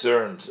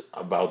concerned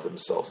about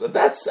themselves. And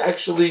that's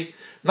actually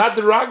not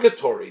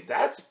derogatory.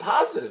 That's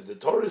positive. The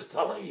Torah is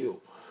telling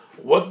you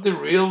what the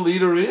real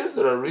leader is,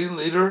 that a real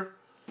leader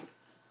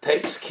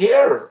takes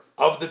care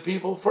of the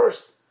people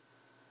first.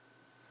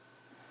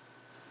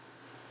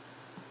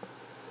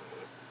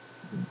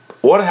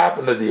 What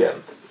happened at the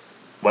end?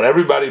 When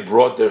everybody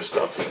brought their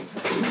stuff.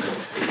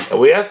 And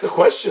we asked the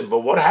question, but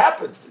what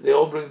happened? They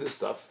all bring this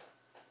stuff.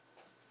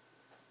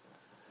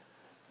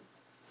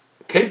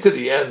 Came to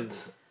the end,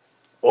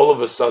 all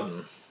of a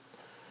sudden,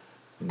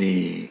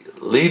 the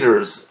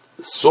leaders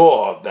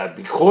saw that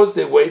because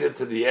they waited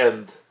to the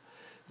end,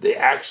 they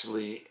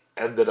actually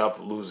ended up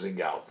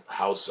losing out.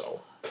 How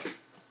so?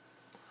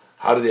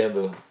 How did they end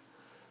up?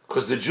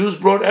 Because the Jews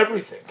brought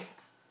everything.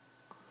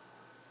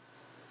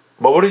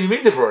 But what do you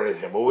mean they brought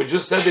everything? Well, we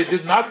just said they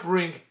did not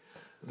bring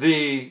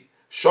the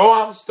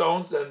Shoham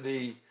stones and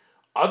the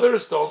other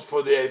stones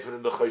for the Ephod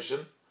and the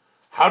Choshen.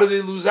 How did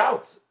they lose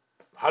out?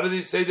 How do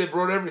they say they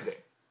brought everything?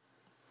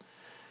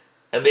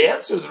 And the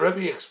answer the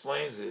Rebbe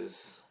explains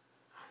is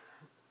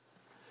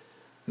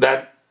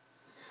that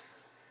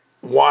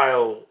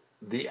while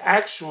the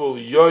actual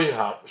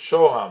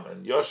Shoham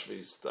and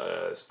Yoshvi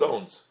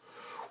stones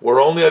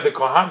were only at the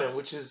Kohanim,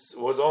 which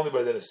was only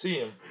by the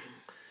Nesiim,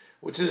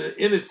 which is,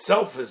 in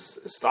itself is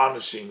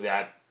astonishing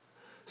that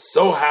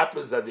so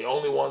happens that the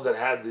only ones that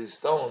had these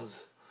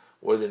stones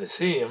were the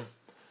Nesiim,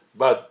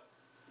 but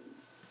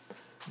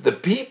the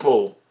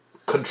people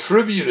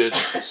contributed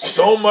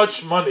so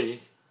much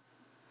money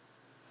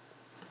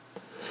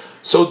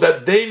so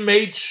that they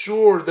made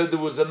sure that there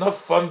was enough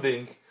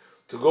funding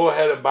to go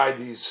ahead and buy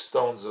these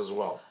stones as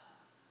well.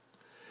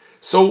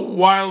 So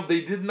while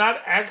they did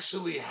not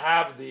actually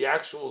have the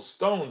actual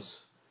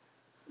stones,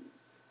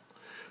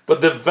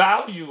 but the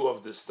value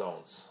of the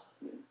stones,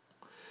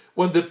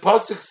 when the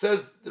Pasuk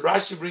says,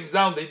 Rashi brings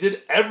down, they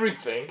did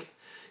everything,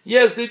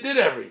 yes, they did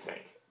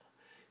everything.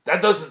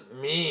 That doesn't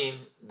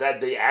mean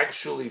that they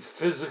actually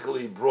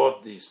physically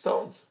brought these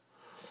stones.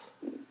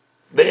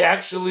 They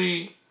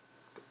actually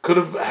could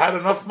have had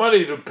enough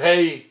money to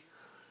pay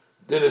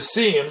the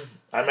Nesiim,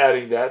 I'm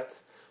adding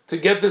that, to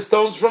get the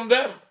stones from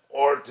them,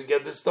 or to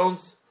get the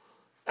stones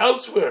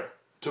elsewhere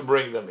to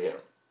bring them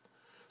here.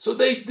 So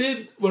they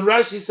did, when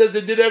Rashi says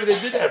they did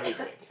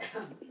everything.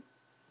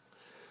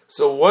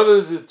 So what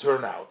does it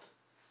turn out?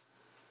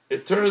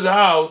 It turns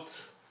out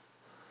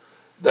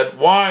that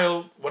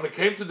when it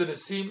came to the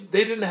Nesiim,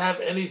 they didn't have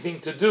anything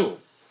to do.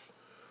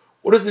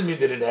 What does it mean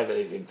they didn't have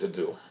anything to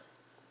do?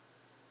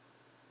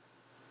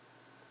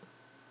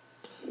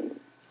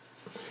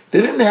 They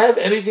didn't have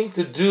anything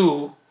to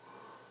do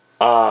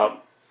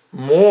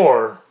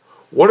more.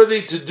 What are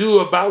they to do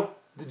about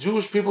the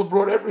Jewish people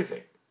brought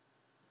everything?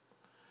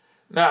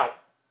 Now,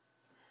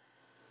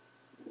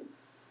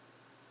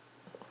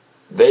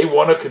 they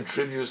want to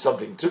contribute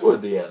something too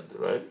at the end,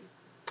 right?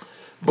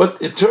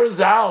 But it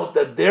turns out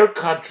that their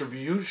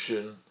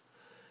contribution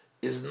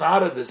is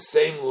not at the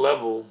same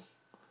level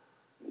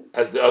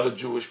as the other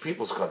Jewish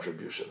people's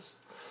contributions.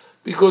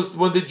 Because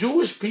when the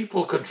Jewish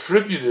people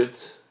contributed,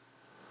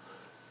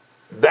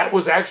 that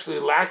was actually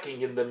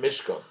lacking in the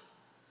Mishkan.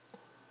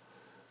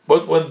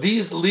 But when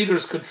these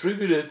leaders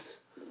contributed,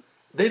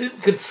 they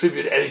didn't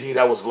contribute anything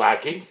that was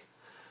lacking,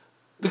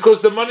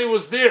 because the money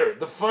was there,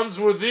 the funds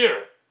were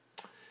there.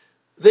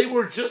 They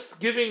were just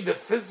giving the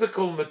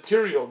physical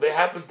material. They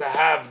happened to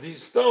have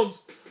these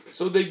stones,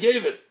 so they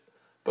gave it.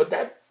 But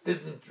that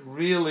didn't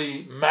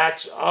really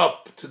match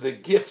up to the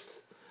gift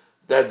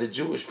that the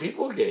Jewish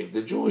people gave.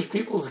 The Jewish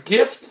people's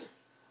gift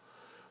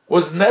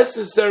was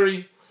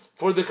necessary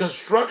for the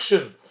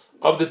construction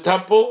of the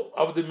temple,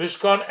 of the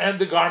Mishkan, and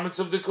the garments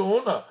of the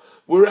Kahuna.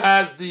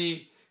 Whereas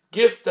the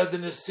gift that the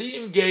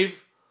Nesiim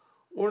gave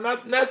were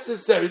not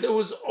necessary. There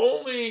was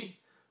only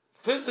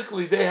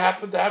physically, they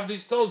happened to have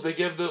these stones. They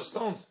gave those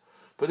stones.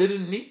 But they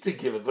didn't need to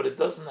give it. But it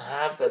doesn't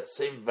have that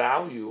same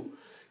value,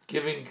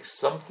 giving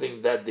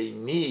something that they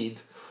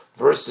need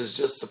versus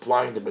just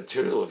supplying the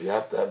material if you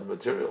have to have the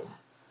material.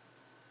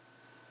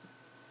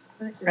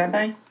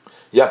 Rabbi?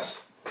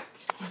 Yes.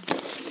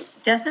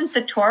 Doesn't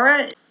the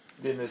Torah...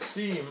 The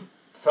Nesiim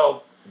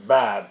felt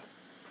bad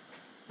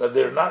that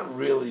they're not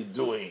really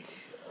doing.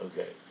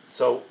 Okay,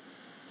 so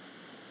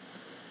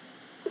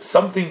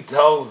something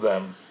tells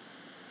them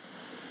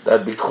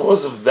that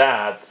because of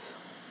that,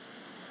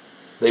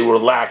 they were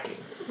lacking.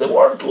 They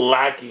weren't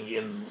lacking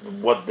in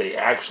what they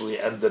actually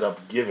ended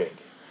up giving.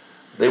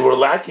 They were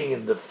lacking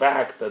in the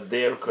fact that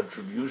their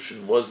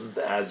contribution wasn't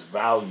as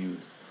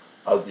valued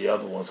as the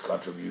other one's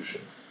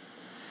contribution.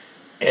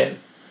 And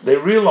they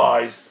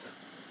realized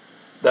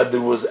that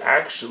there was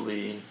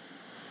actually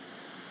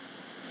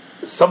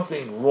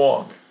something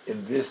wrong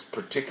in this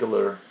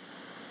particular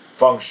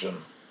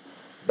function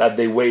that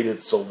they waited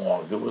so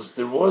long.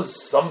 There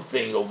was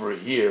something over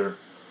here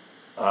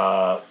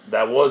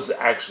that was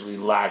actually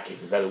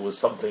lacking, that it was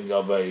something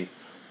of a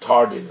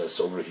tardiness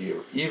over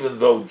here, even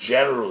though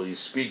generally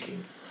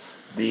speaking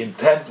the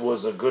intent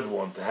was a good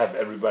one, to have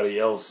everybody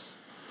else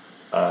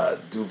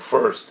do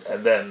first,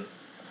 and then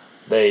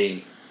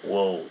they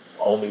will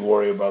only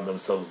worry about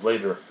themselves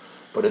later.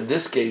 But in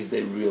this case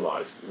they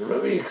realized. The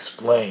Rebbe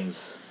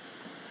explains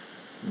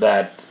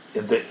that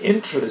in the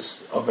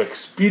interest of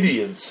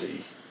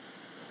expediency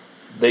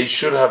they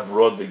should have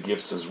brought the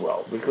gifts as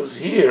well, because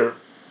here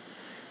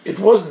it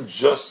wasn't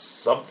just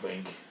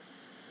something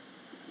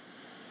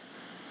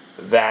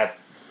that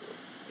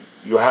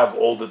you have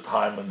all the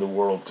time in the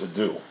world to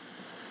do.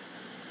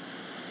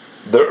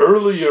 The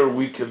earlier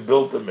we can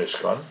build the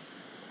Mishkan,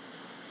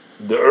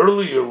 the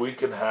earlier we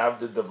can have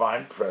the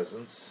divine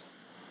presence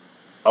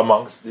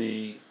amongst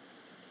the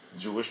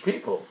Jewish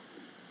people.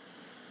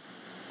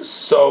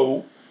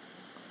 So,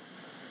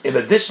 in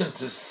addition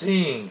to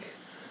seeing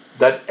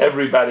that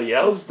everybody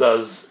else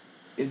does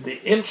in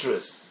the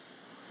interest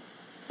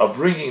of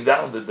bringing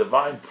down the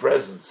divine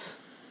presence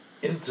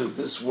into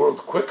this world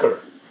quicker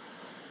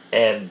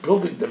and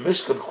building the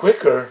Mishkan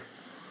quicker,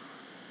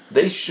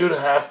 they should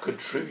have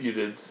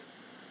contributed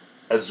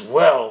as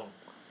well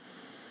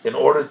in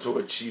order to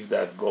achieve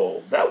that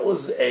goal. That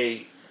was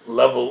a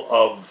level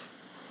of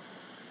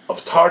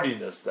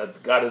tardiness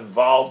that got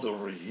involved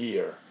over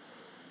here,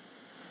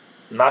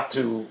 not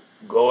to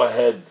go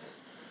ahead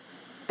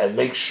and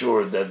make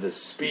sure that the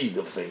speed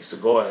of things, to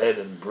go ahead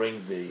and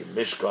bring the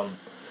Mishkan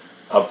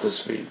up to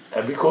speed.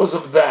 And because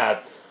of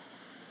that,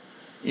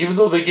 even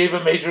though they gave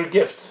a major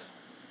gift,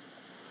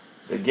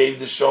 they gave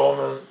the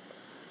Shomer,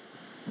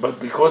 but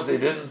because they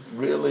didn't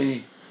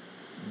really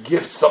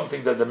gift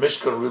something that the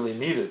Mishkan really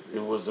needed,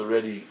 it was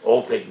already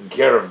all taken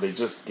care of. They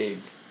just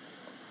gave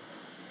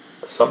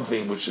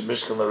something which the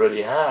Mishkan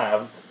already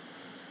had.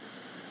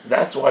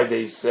 That's why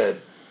they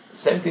said,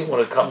 same thing when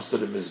it comes to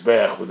the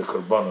Mizbeach with the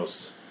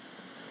Korbanos.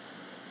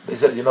 They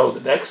said,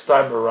 the next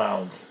time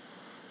around,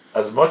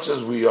 as much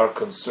as we are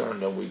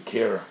concerned and we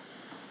care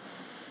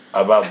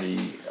about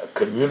the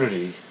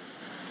community,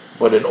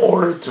 but in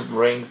order to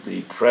bring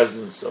the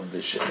presence of the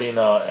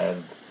Shekhinah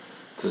and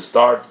to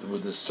start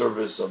with the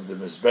service of the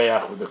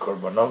Mizbeach with the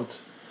Korbanot,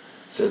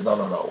 says,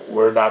 no,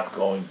 we're not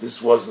going.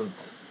 This wasn't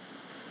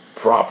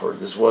proper.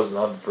 This wasn't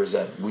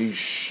 100%. We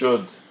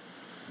should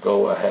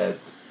go ahead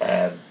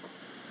and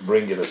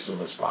bring it as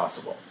soon as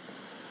possible.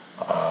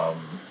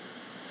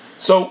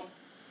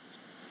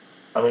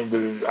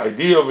 The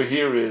idea over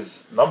here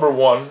is, number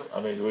one,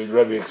 the way the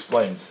Rebbe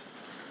explains,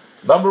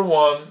 number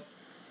one,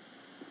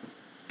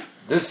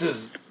 this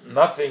is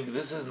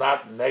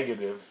not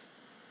negative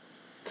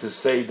to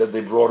say that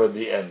they brought at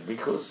the end,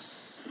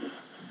 because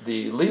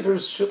the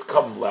leaders should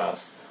come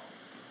last.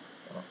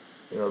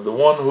 The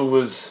one who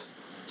was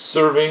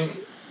serving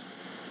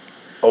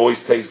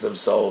always takes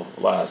themselves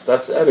last.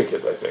 That's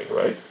etiquette, I think,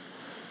 right?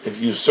 If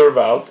you serve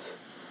out,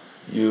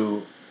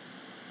 you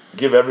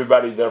give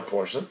everybody their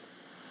portion,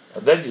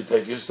 and then you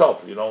take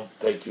yourself. You don't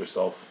take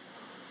yourself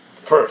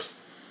first.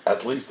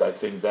 At least I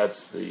think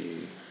that's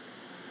the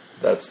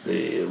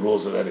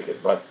rules of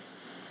etiquette. But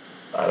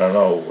I don't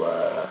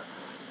know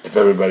if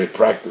everybody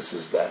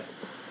practices that.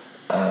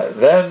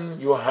 Then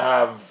you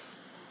have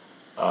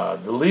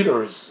the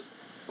leaders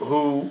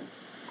who,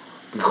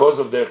 because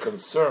of their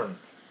concern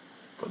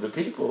for the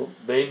people,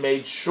 they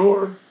made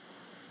sure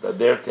that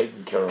they're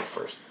taken care of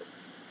first.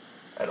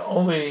 And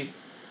only,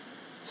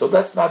 so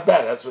that's not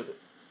bad. That's what,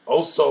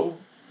 also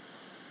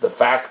the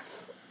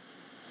fact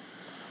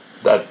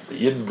that the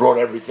Yidden brought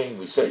everything,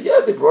 we say,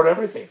 yeah, they brought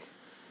everything.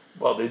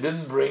 Well, they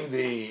didn't bring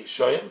the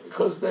shoyim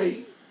because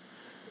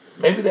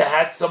maybe they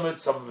had some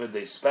of it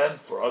they spent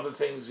for other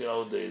things, the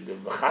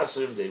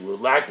mechasim, they were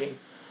lacking.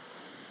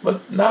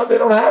 But now they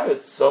don't have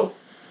it, so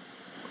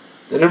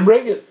they didn't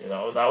bring it,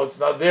 now it's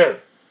not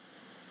there.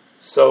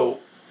 So,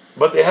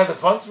 but they had the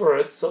funds for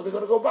it, so they're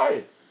going to go buy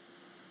it.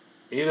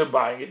 Either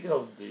buying it,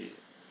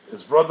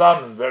 it's brought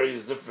down in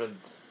various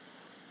different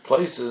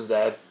places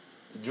that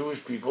the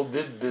Jewish people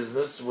did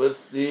business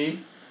with the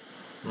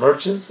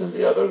merchants in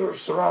the other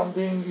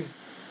surrounding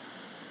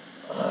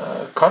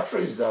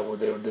countries that were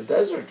there in the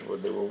desert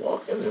when they were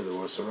walking there. There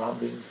were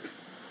surrounding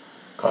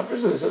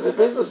countries, and they said their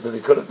business, that they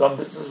could have done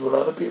business with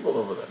other people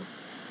over there.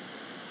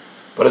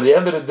 But at the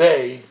end of the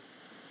day,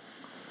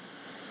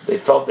 they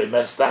felt they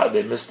missed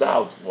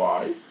out.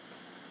 Why?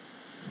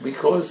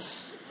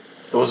 Because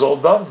it was all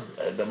done,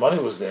 and the money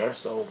was there.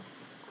 So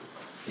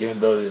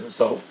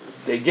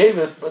they gave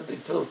it, but they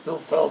still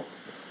felt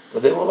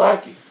that they were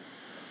lacking,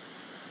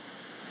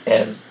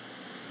 and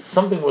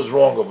something was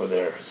wrong over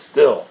there.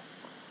 Still,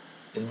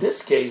 in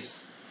this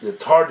case, the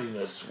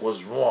tardiness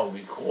was wrong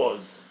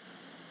because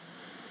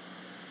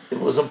it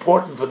was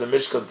important for the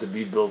Mishkan to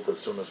be built as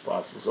soon as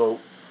possible. So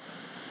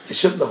they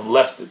shouldn't have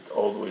left it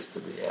all the way to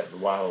the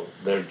end. While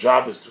their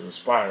job is to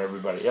inspire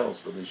everybody else,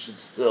 but they should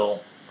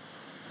still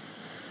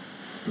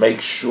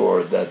make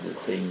sure that the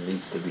thing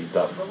needs to be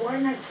done. But why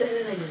not set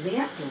an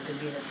example to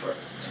be the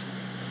first?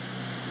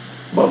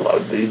 Well,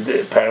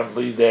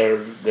 apparently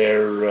their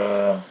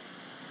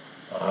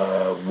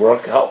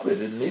work helped. They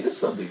didn't need a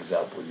Sunday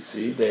example. You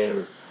see,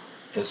 their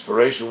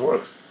inspiration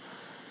works.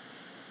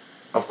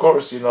 Of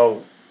course, we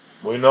know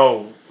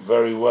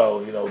very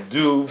well,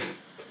 do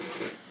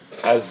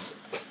as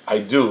I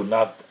do,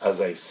 not as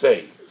I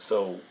say.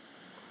 So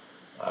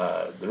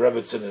the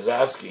Rebbetzin is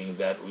asking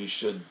that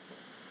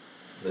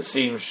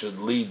Nasim should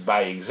lead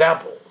by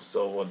example.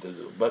 So what to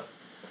do? But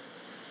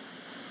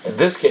in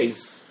this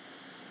case,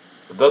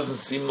 it doesn't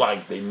seem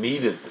like they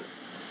needed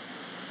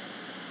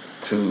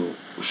to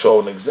show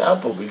an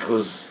example,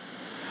 because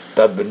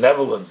that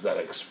benevolence, that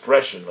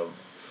expression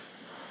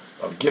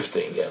of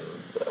gifting and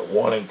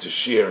wanting to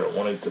share and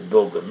wanting to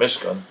build the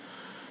Mishkan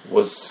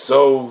was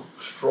so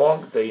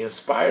strong, they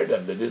inspired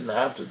them. They didn't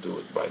have to do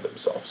it by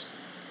themselves.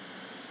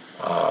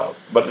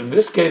 But in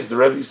this case, the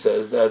Rebbe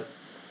says that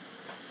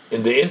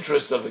in the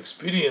interest of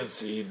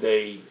expediency,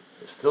 they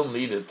still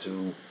needed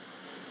to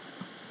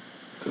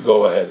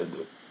go ahead and do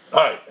it. All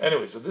right.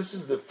 Anyway, so this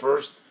is the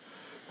first.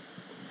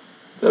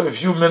 We have a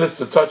few minutes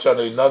to touch on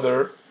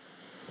another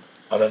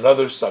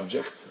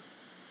subject,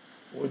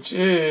 which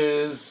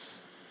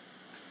is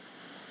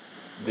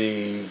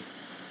the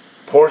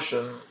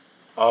portion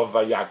of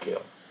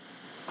Vayakel,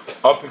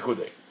 of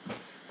Pikudei.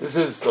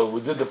 So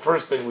we did the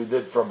first thing we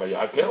did from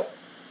Vayakel.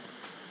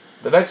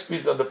 The next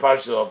piece on the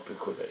parsha of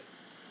Pikudei.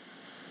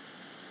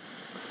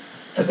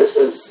 And this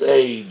is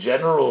a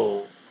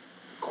general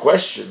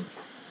question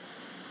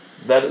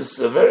that is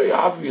a very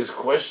obvious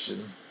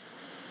question,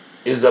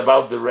 is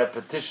about the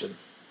repetition.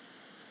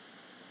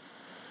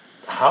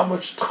 How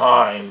much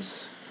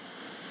times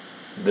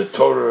the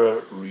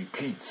Torah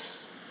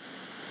repeats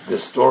the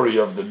story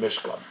of the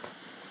Mishkan.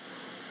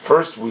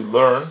 First we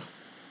learn,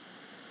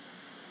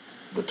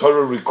 the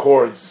Torah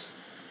records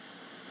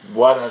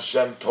what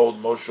Hashem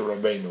told Moshe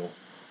Rabbeinu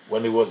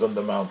when he was on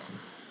the mountain.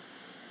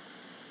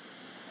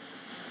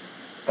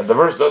 And the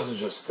verse doesn't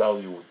just tell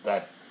you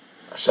that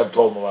Hashem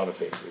told him a lot of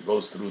things. It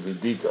goes through the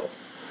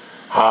details.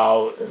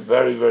 How,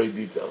 very, very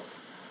details.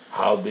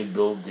 How they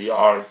built the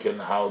ark,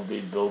 and how they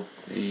built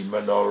the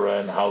menorah,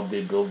 and how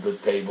they built the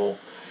table,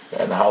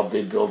 and how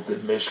they built the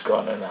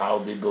Mishkan, and how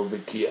they built the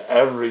key,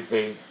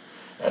 everything,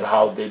 and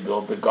how they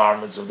built the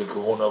garments of the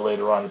kahuna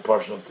later on, the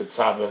portion of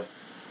Tetzaveh.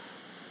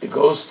 It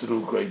goes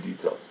through great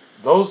details.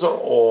 Those are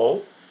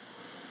all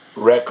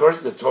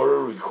records the Torah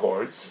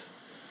records,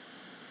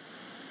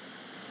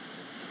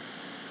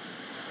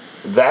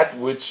 that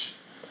which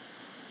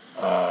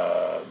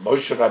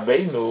Moshe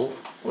Rabbeinu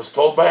was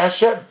told by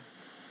Hashem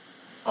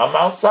on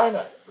Mount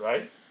Sinai,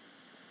 right?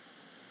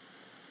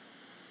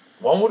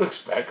 One would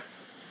expect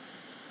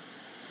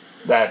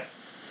that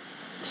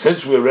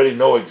since we already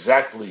know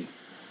exactly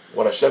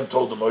what Hashem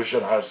told the Moshe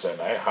on Har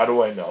Sinai, how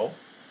do I know?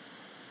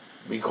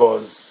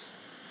 Because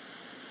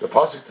the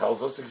Pasuk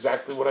tells us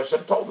exactly what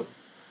Hashem told him.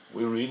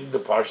 We read in the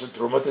Parsha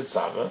Terumah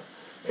Tetzaveh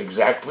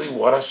exactly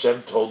what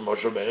Hashem told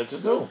Moshe Rabbeinu to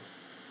do.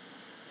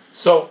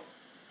 So,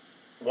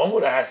 one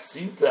would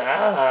seem to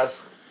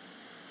ask,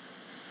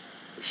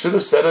 should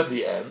have said at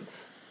the end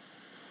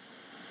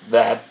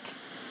that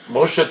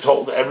Moshe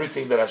told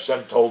everything that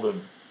Hashem told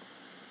him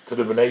to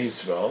the Bnei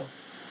Yisrael,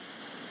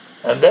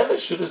 and then it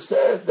should have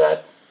said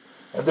that,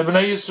 and the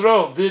Bnei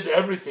Yisrael did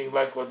everything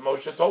like what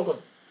Moshe told him,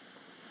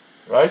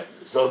 right?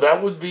 So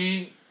that would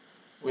be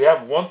we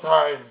have one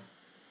time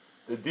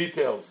the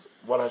details,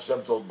 what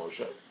Hashem told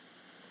Moshe.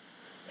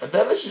 And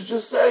then I should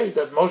just say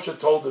that Moshe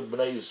told the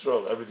Bnei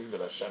Yisrael everything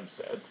that Hashem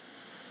said.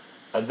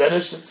 And then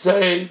it should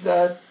say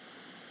that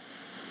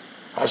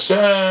Hashem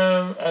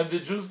and the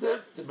Jews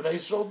did, the Bnei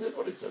Yisrael did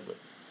what he said.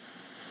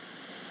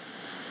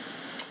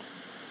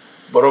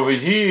 But over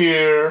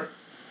here,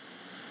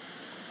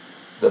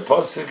 the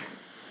pasuk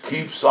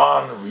keeps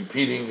on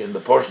repeating in the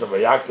portion of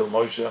Vayakil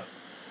Moshe.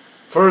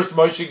 First,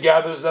 Moshe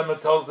gathers them and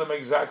tells them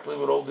exactly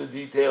with all the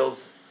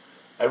details,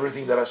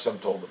 everything that Hashem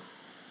told them.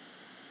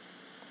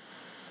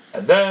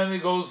 And then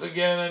it goes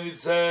again and it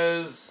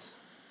says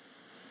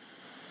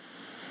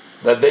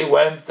that they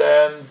went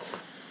and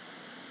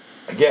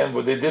again,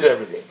 but they did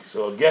everything.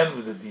 So again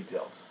with the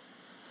details.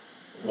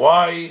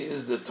 Why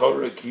is the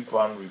Torah keep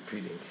on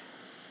repeating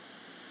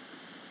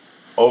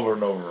over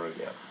and over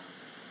again?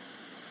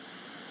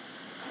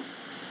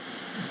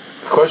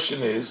 The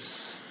question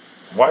is,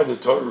 why the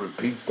Torah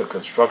repeats the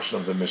construction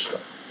of the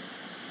Mishkan?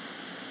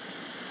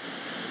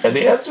 And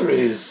the answer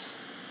is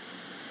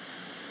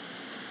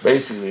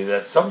basically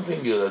that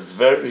something that's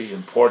very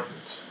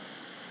important,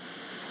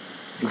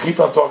 you keep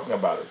on talking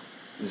about it.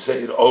 You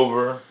say it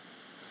over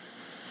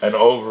and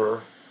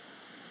over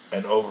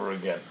and over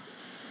again.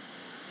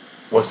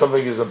 When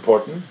something is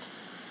important,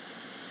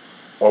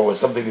 or when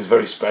something is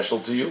very special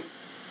to you,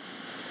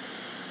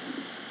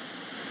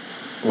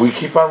 we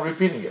keep on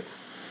repeating it.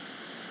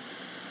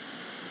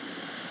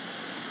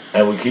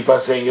 And we keep on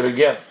saying it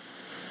again.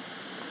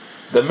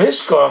 The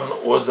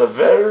Mishkan was a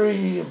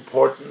very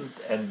important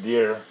and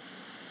dear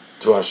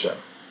to Hashem.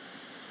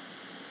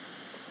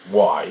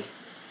 Why?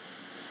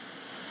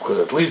 Because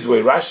at least the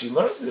way Rashi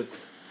learns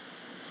it,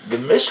 the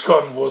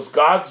Mishkan was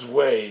God's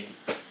way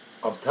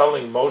of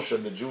telling Moshe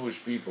and the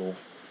Jewish people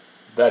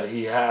that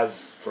he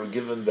has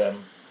forgiven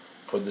them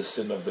for the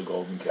sin of the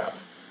golden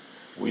calf.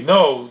 We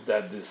know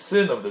that the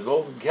sin of the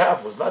golden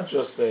calf was not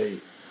just a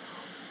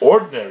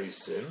ordinary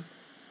sin,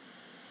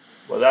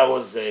 but that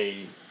was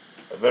a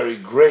very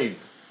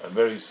grave, a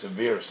very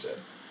severe sin.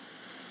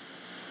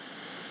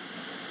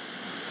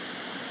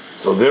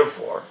 So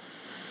therefore,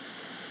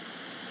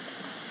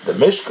 the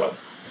Mishkan,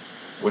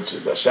 which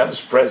is Hashem's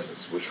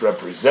presence, which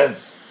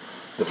represents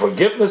the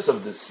forgiveness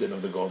of the sin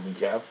of the golden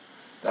calf,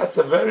 that's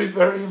a very,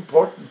 very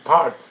important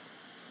part.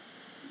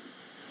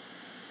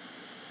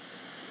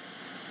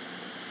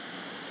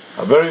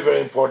 A very, very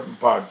important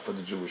part for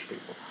the Jewish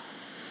people.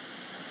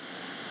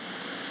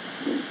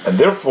 And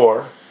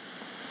therefore,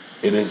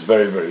 it is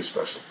very, very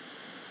special.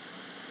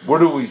 Where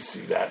do we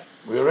see that?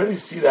 We already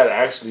see that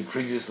actually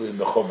previously in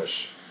the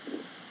Chumash.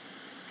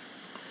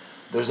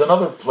 There's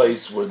another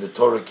place where the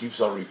Torah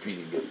keeps on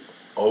repeating it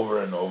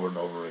over and over and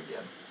over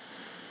again.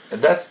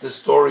 And that's the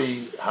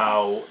story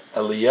how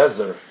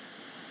Eliezer,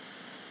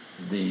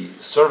 the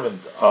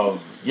servant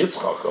of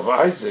Yitzchak, of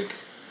Isaac,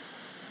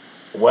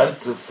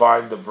 went to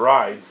find the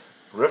bride,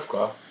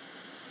 Rivka,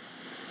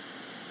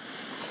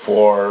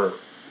 for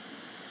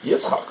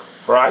Yitzchak,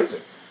 for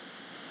Isaac.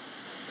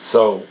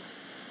 So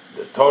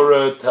the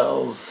Torah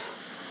tells,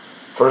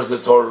 first the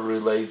Torah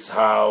relates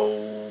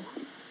how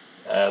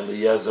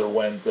Eliezer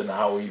went and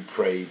how he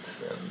prayed,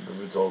 and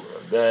we told her.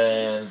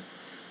 Then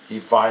he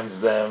finds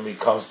them, he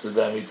comes to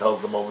them, he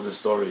tells them over the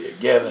story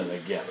again and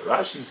again.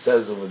 Rashi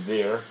says over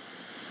there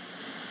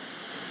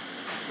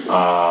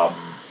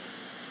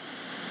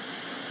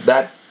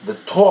that the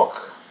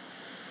talk,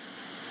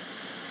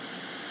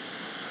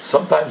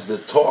 sometimes the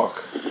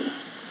talk,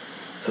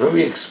 the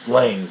Rebbe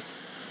explains,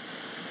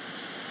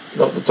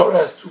 the Torah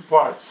has two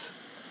parts.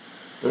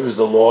 There is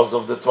the laws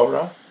of the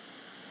Torah,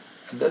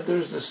 and then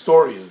there's the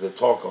stories, the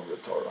talk of the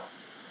Torah.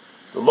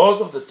 The laws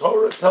of the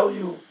Torah tell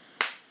you,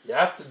 you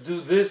have to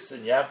do this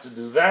and you have to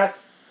do that.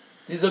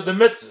 These are the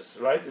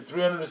mitzvahs, right? The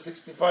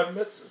 365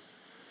 mitzvahs.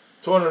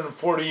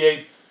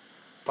 248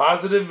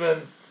 positive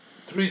and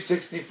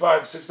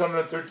 365,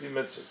 613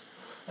 mitzvahs.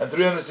 And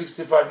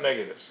 365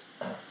 negatives.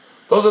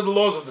 Those are the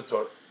laws of the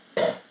Torah.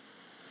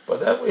 But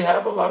then we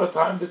have a lot of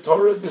time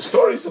the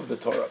stories of the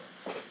Torah.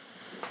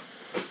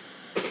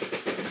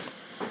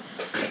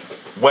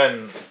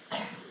 When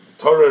the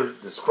Torah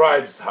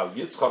describes how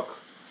Yitzchak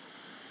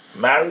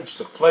marriage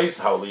took place,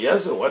 how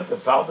Eliezer went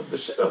and found him the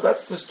Shidduch,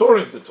 that's the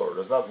story of the Torah.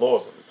 It's not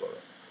laws of the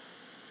Torah.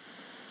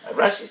 And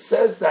Rashi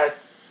says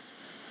that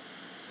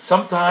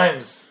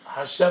sometimes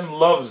Hashem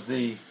loves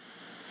the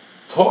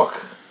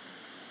talk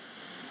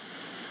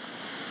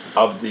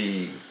of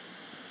the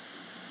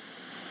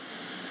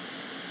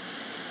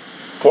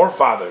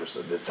forefathers,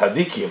 the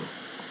tzaddikim,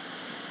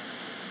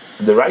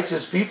 the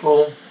righteous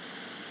people,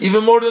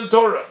 even more than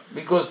Torah,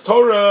 because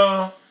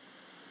Torah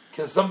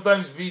can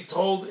sometimes be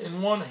told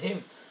in one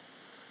hint,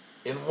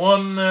 in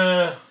one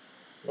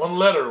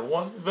letter,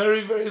 one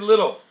very, very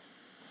little.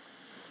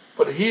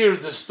 But here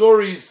the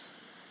stories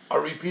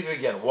are repeated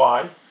again.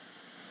 Why?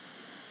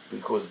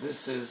 Because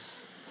this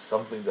is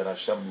something that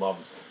Hashem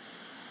loves.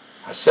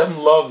 Hashem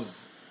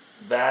loves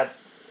that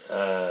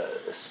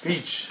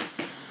speech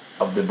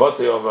of the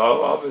Batei of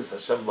Avis.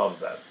 Hashem loves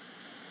that.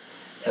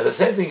 And the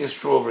same thing is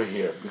true over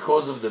here.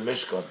 Because of the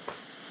Mishkan,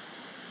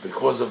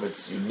 because of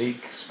its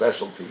unique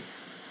specialty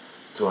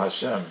to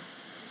Hashem,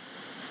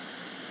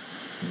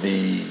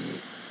 the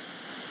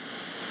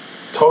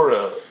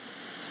Torah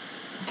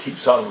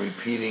keeps on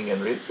repeating,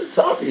 and it's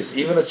obvious.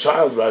 Even a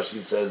child, Rashi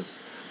says,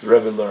 the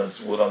Rebbe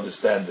learns, would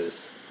understand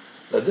this.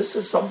 That this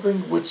is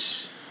something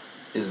which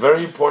is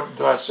very important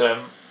to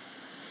Hashem,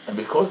 and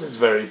because it's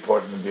very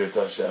important and dear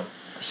to Hashem,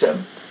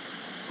 Hashem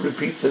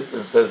repeats it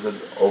and says it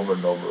over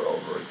and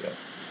over again.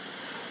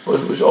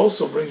 Which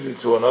also brings me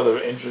to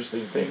another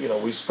interesting thing.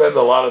 We spend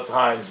a lot of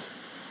times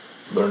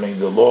learning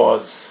the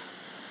laws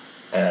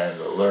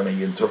and learning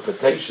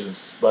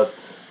interpretations,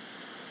 but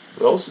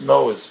we also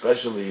know,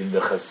 especially in the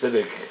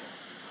Hasidic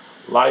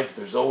life,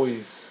 there's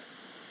always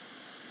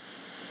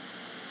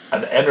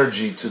an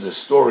energy to the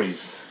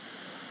stories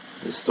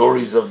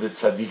of the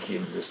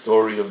tzaddikim, the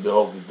story of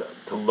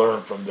to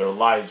learn from their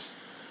lives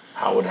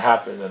how it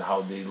happened and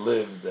how they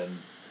lived and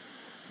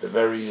the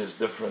various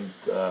different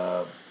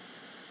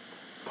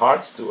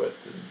parts to it,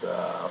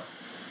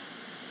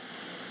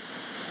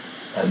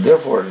 and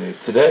therefore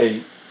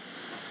today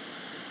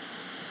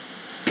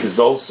is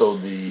also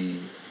the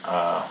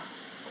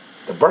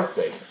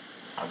birthday.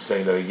 I'm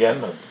saying that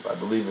again. I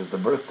believe it's the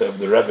birthday of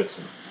the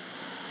Rebbetzin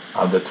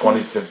on the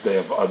 25th day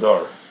of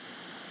Adar.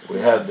 We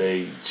had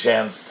a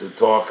chance to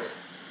talk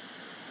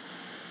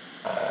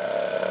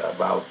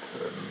about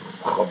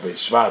Chob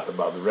Shvat,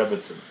 about the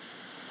Rebbetzin.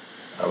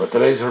 But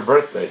today's her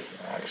birthday,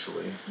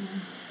 actually.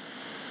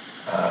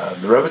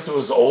 The Rebbetzin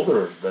was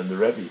older than the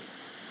Rebbe.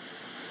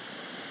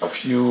 A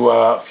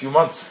few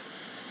months.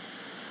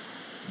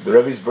 The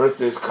Rebbe's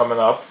birthday is coming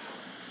up,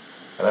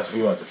 and that's a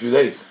few months, a few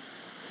days.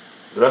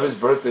 The Rebbe's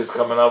birthday is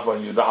coming up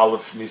on Yud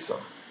Aleph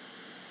Nisan,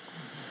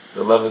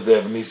 the 11th day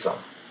of Nisan.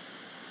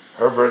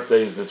 Her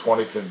birthday is the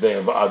 25th day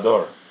of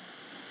Adar.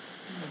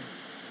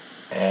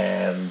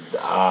 And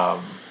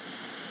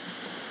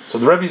so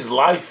the Rebbe's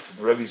life,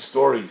 the Rebbe's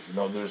stories,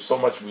 there's so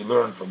much we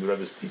learn from the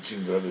Rebbe's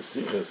teaching, the Rebbe's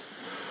sikhs,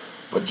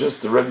 but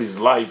just the Rebbe's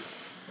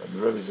life and the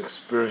Rebbe's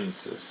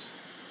experiences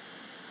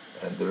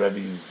and the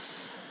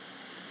Rebbe's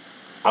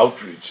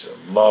outreach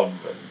and love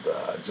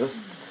and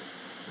just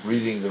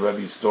reading the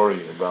Rebbe's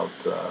story about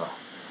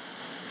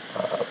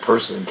a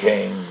person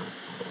came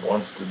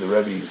once to the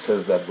Rebbe. He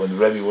says that when the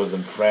Rebbe was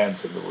in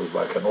France and there was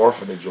like an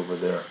orphanage over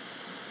there,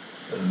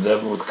 and the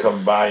Rebbe would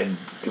come by and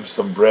give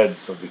some bread,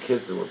 so the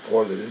kids that were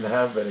poor, they didn't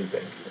have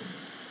anything. And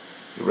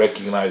he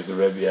recognized the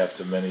Rebbe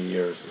after many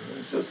years, and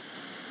it's just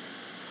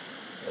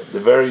the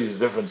various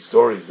different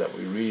stories that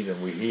we read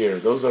and we hear.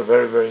 Those are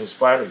very, very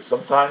inspiring.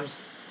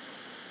 Sometimes,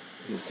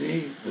 you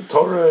see, the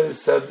Torah is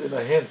said in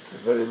a hint,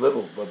 very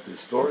little, but the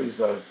stories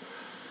are,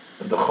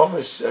 in the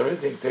Chumash,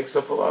 everything takes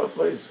up a lot of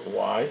place.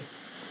 Why?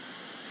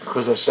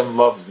 Because Hashem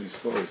loves these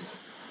stories.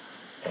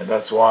 And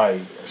that's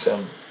why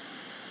Hashem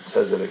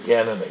says it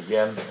again and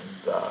again.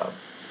 And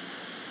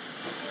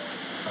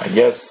I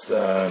guess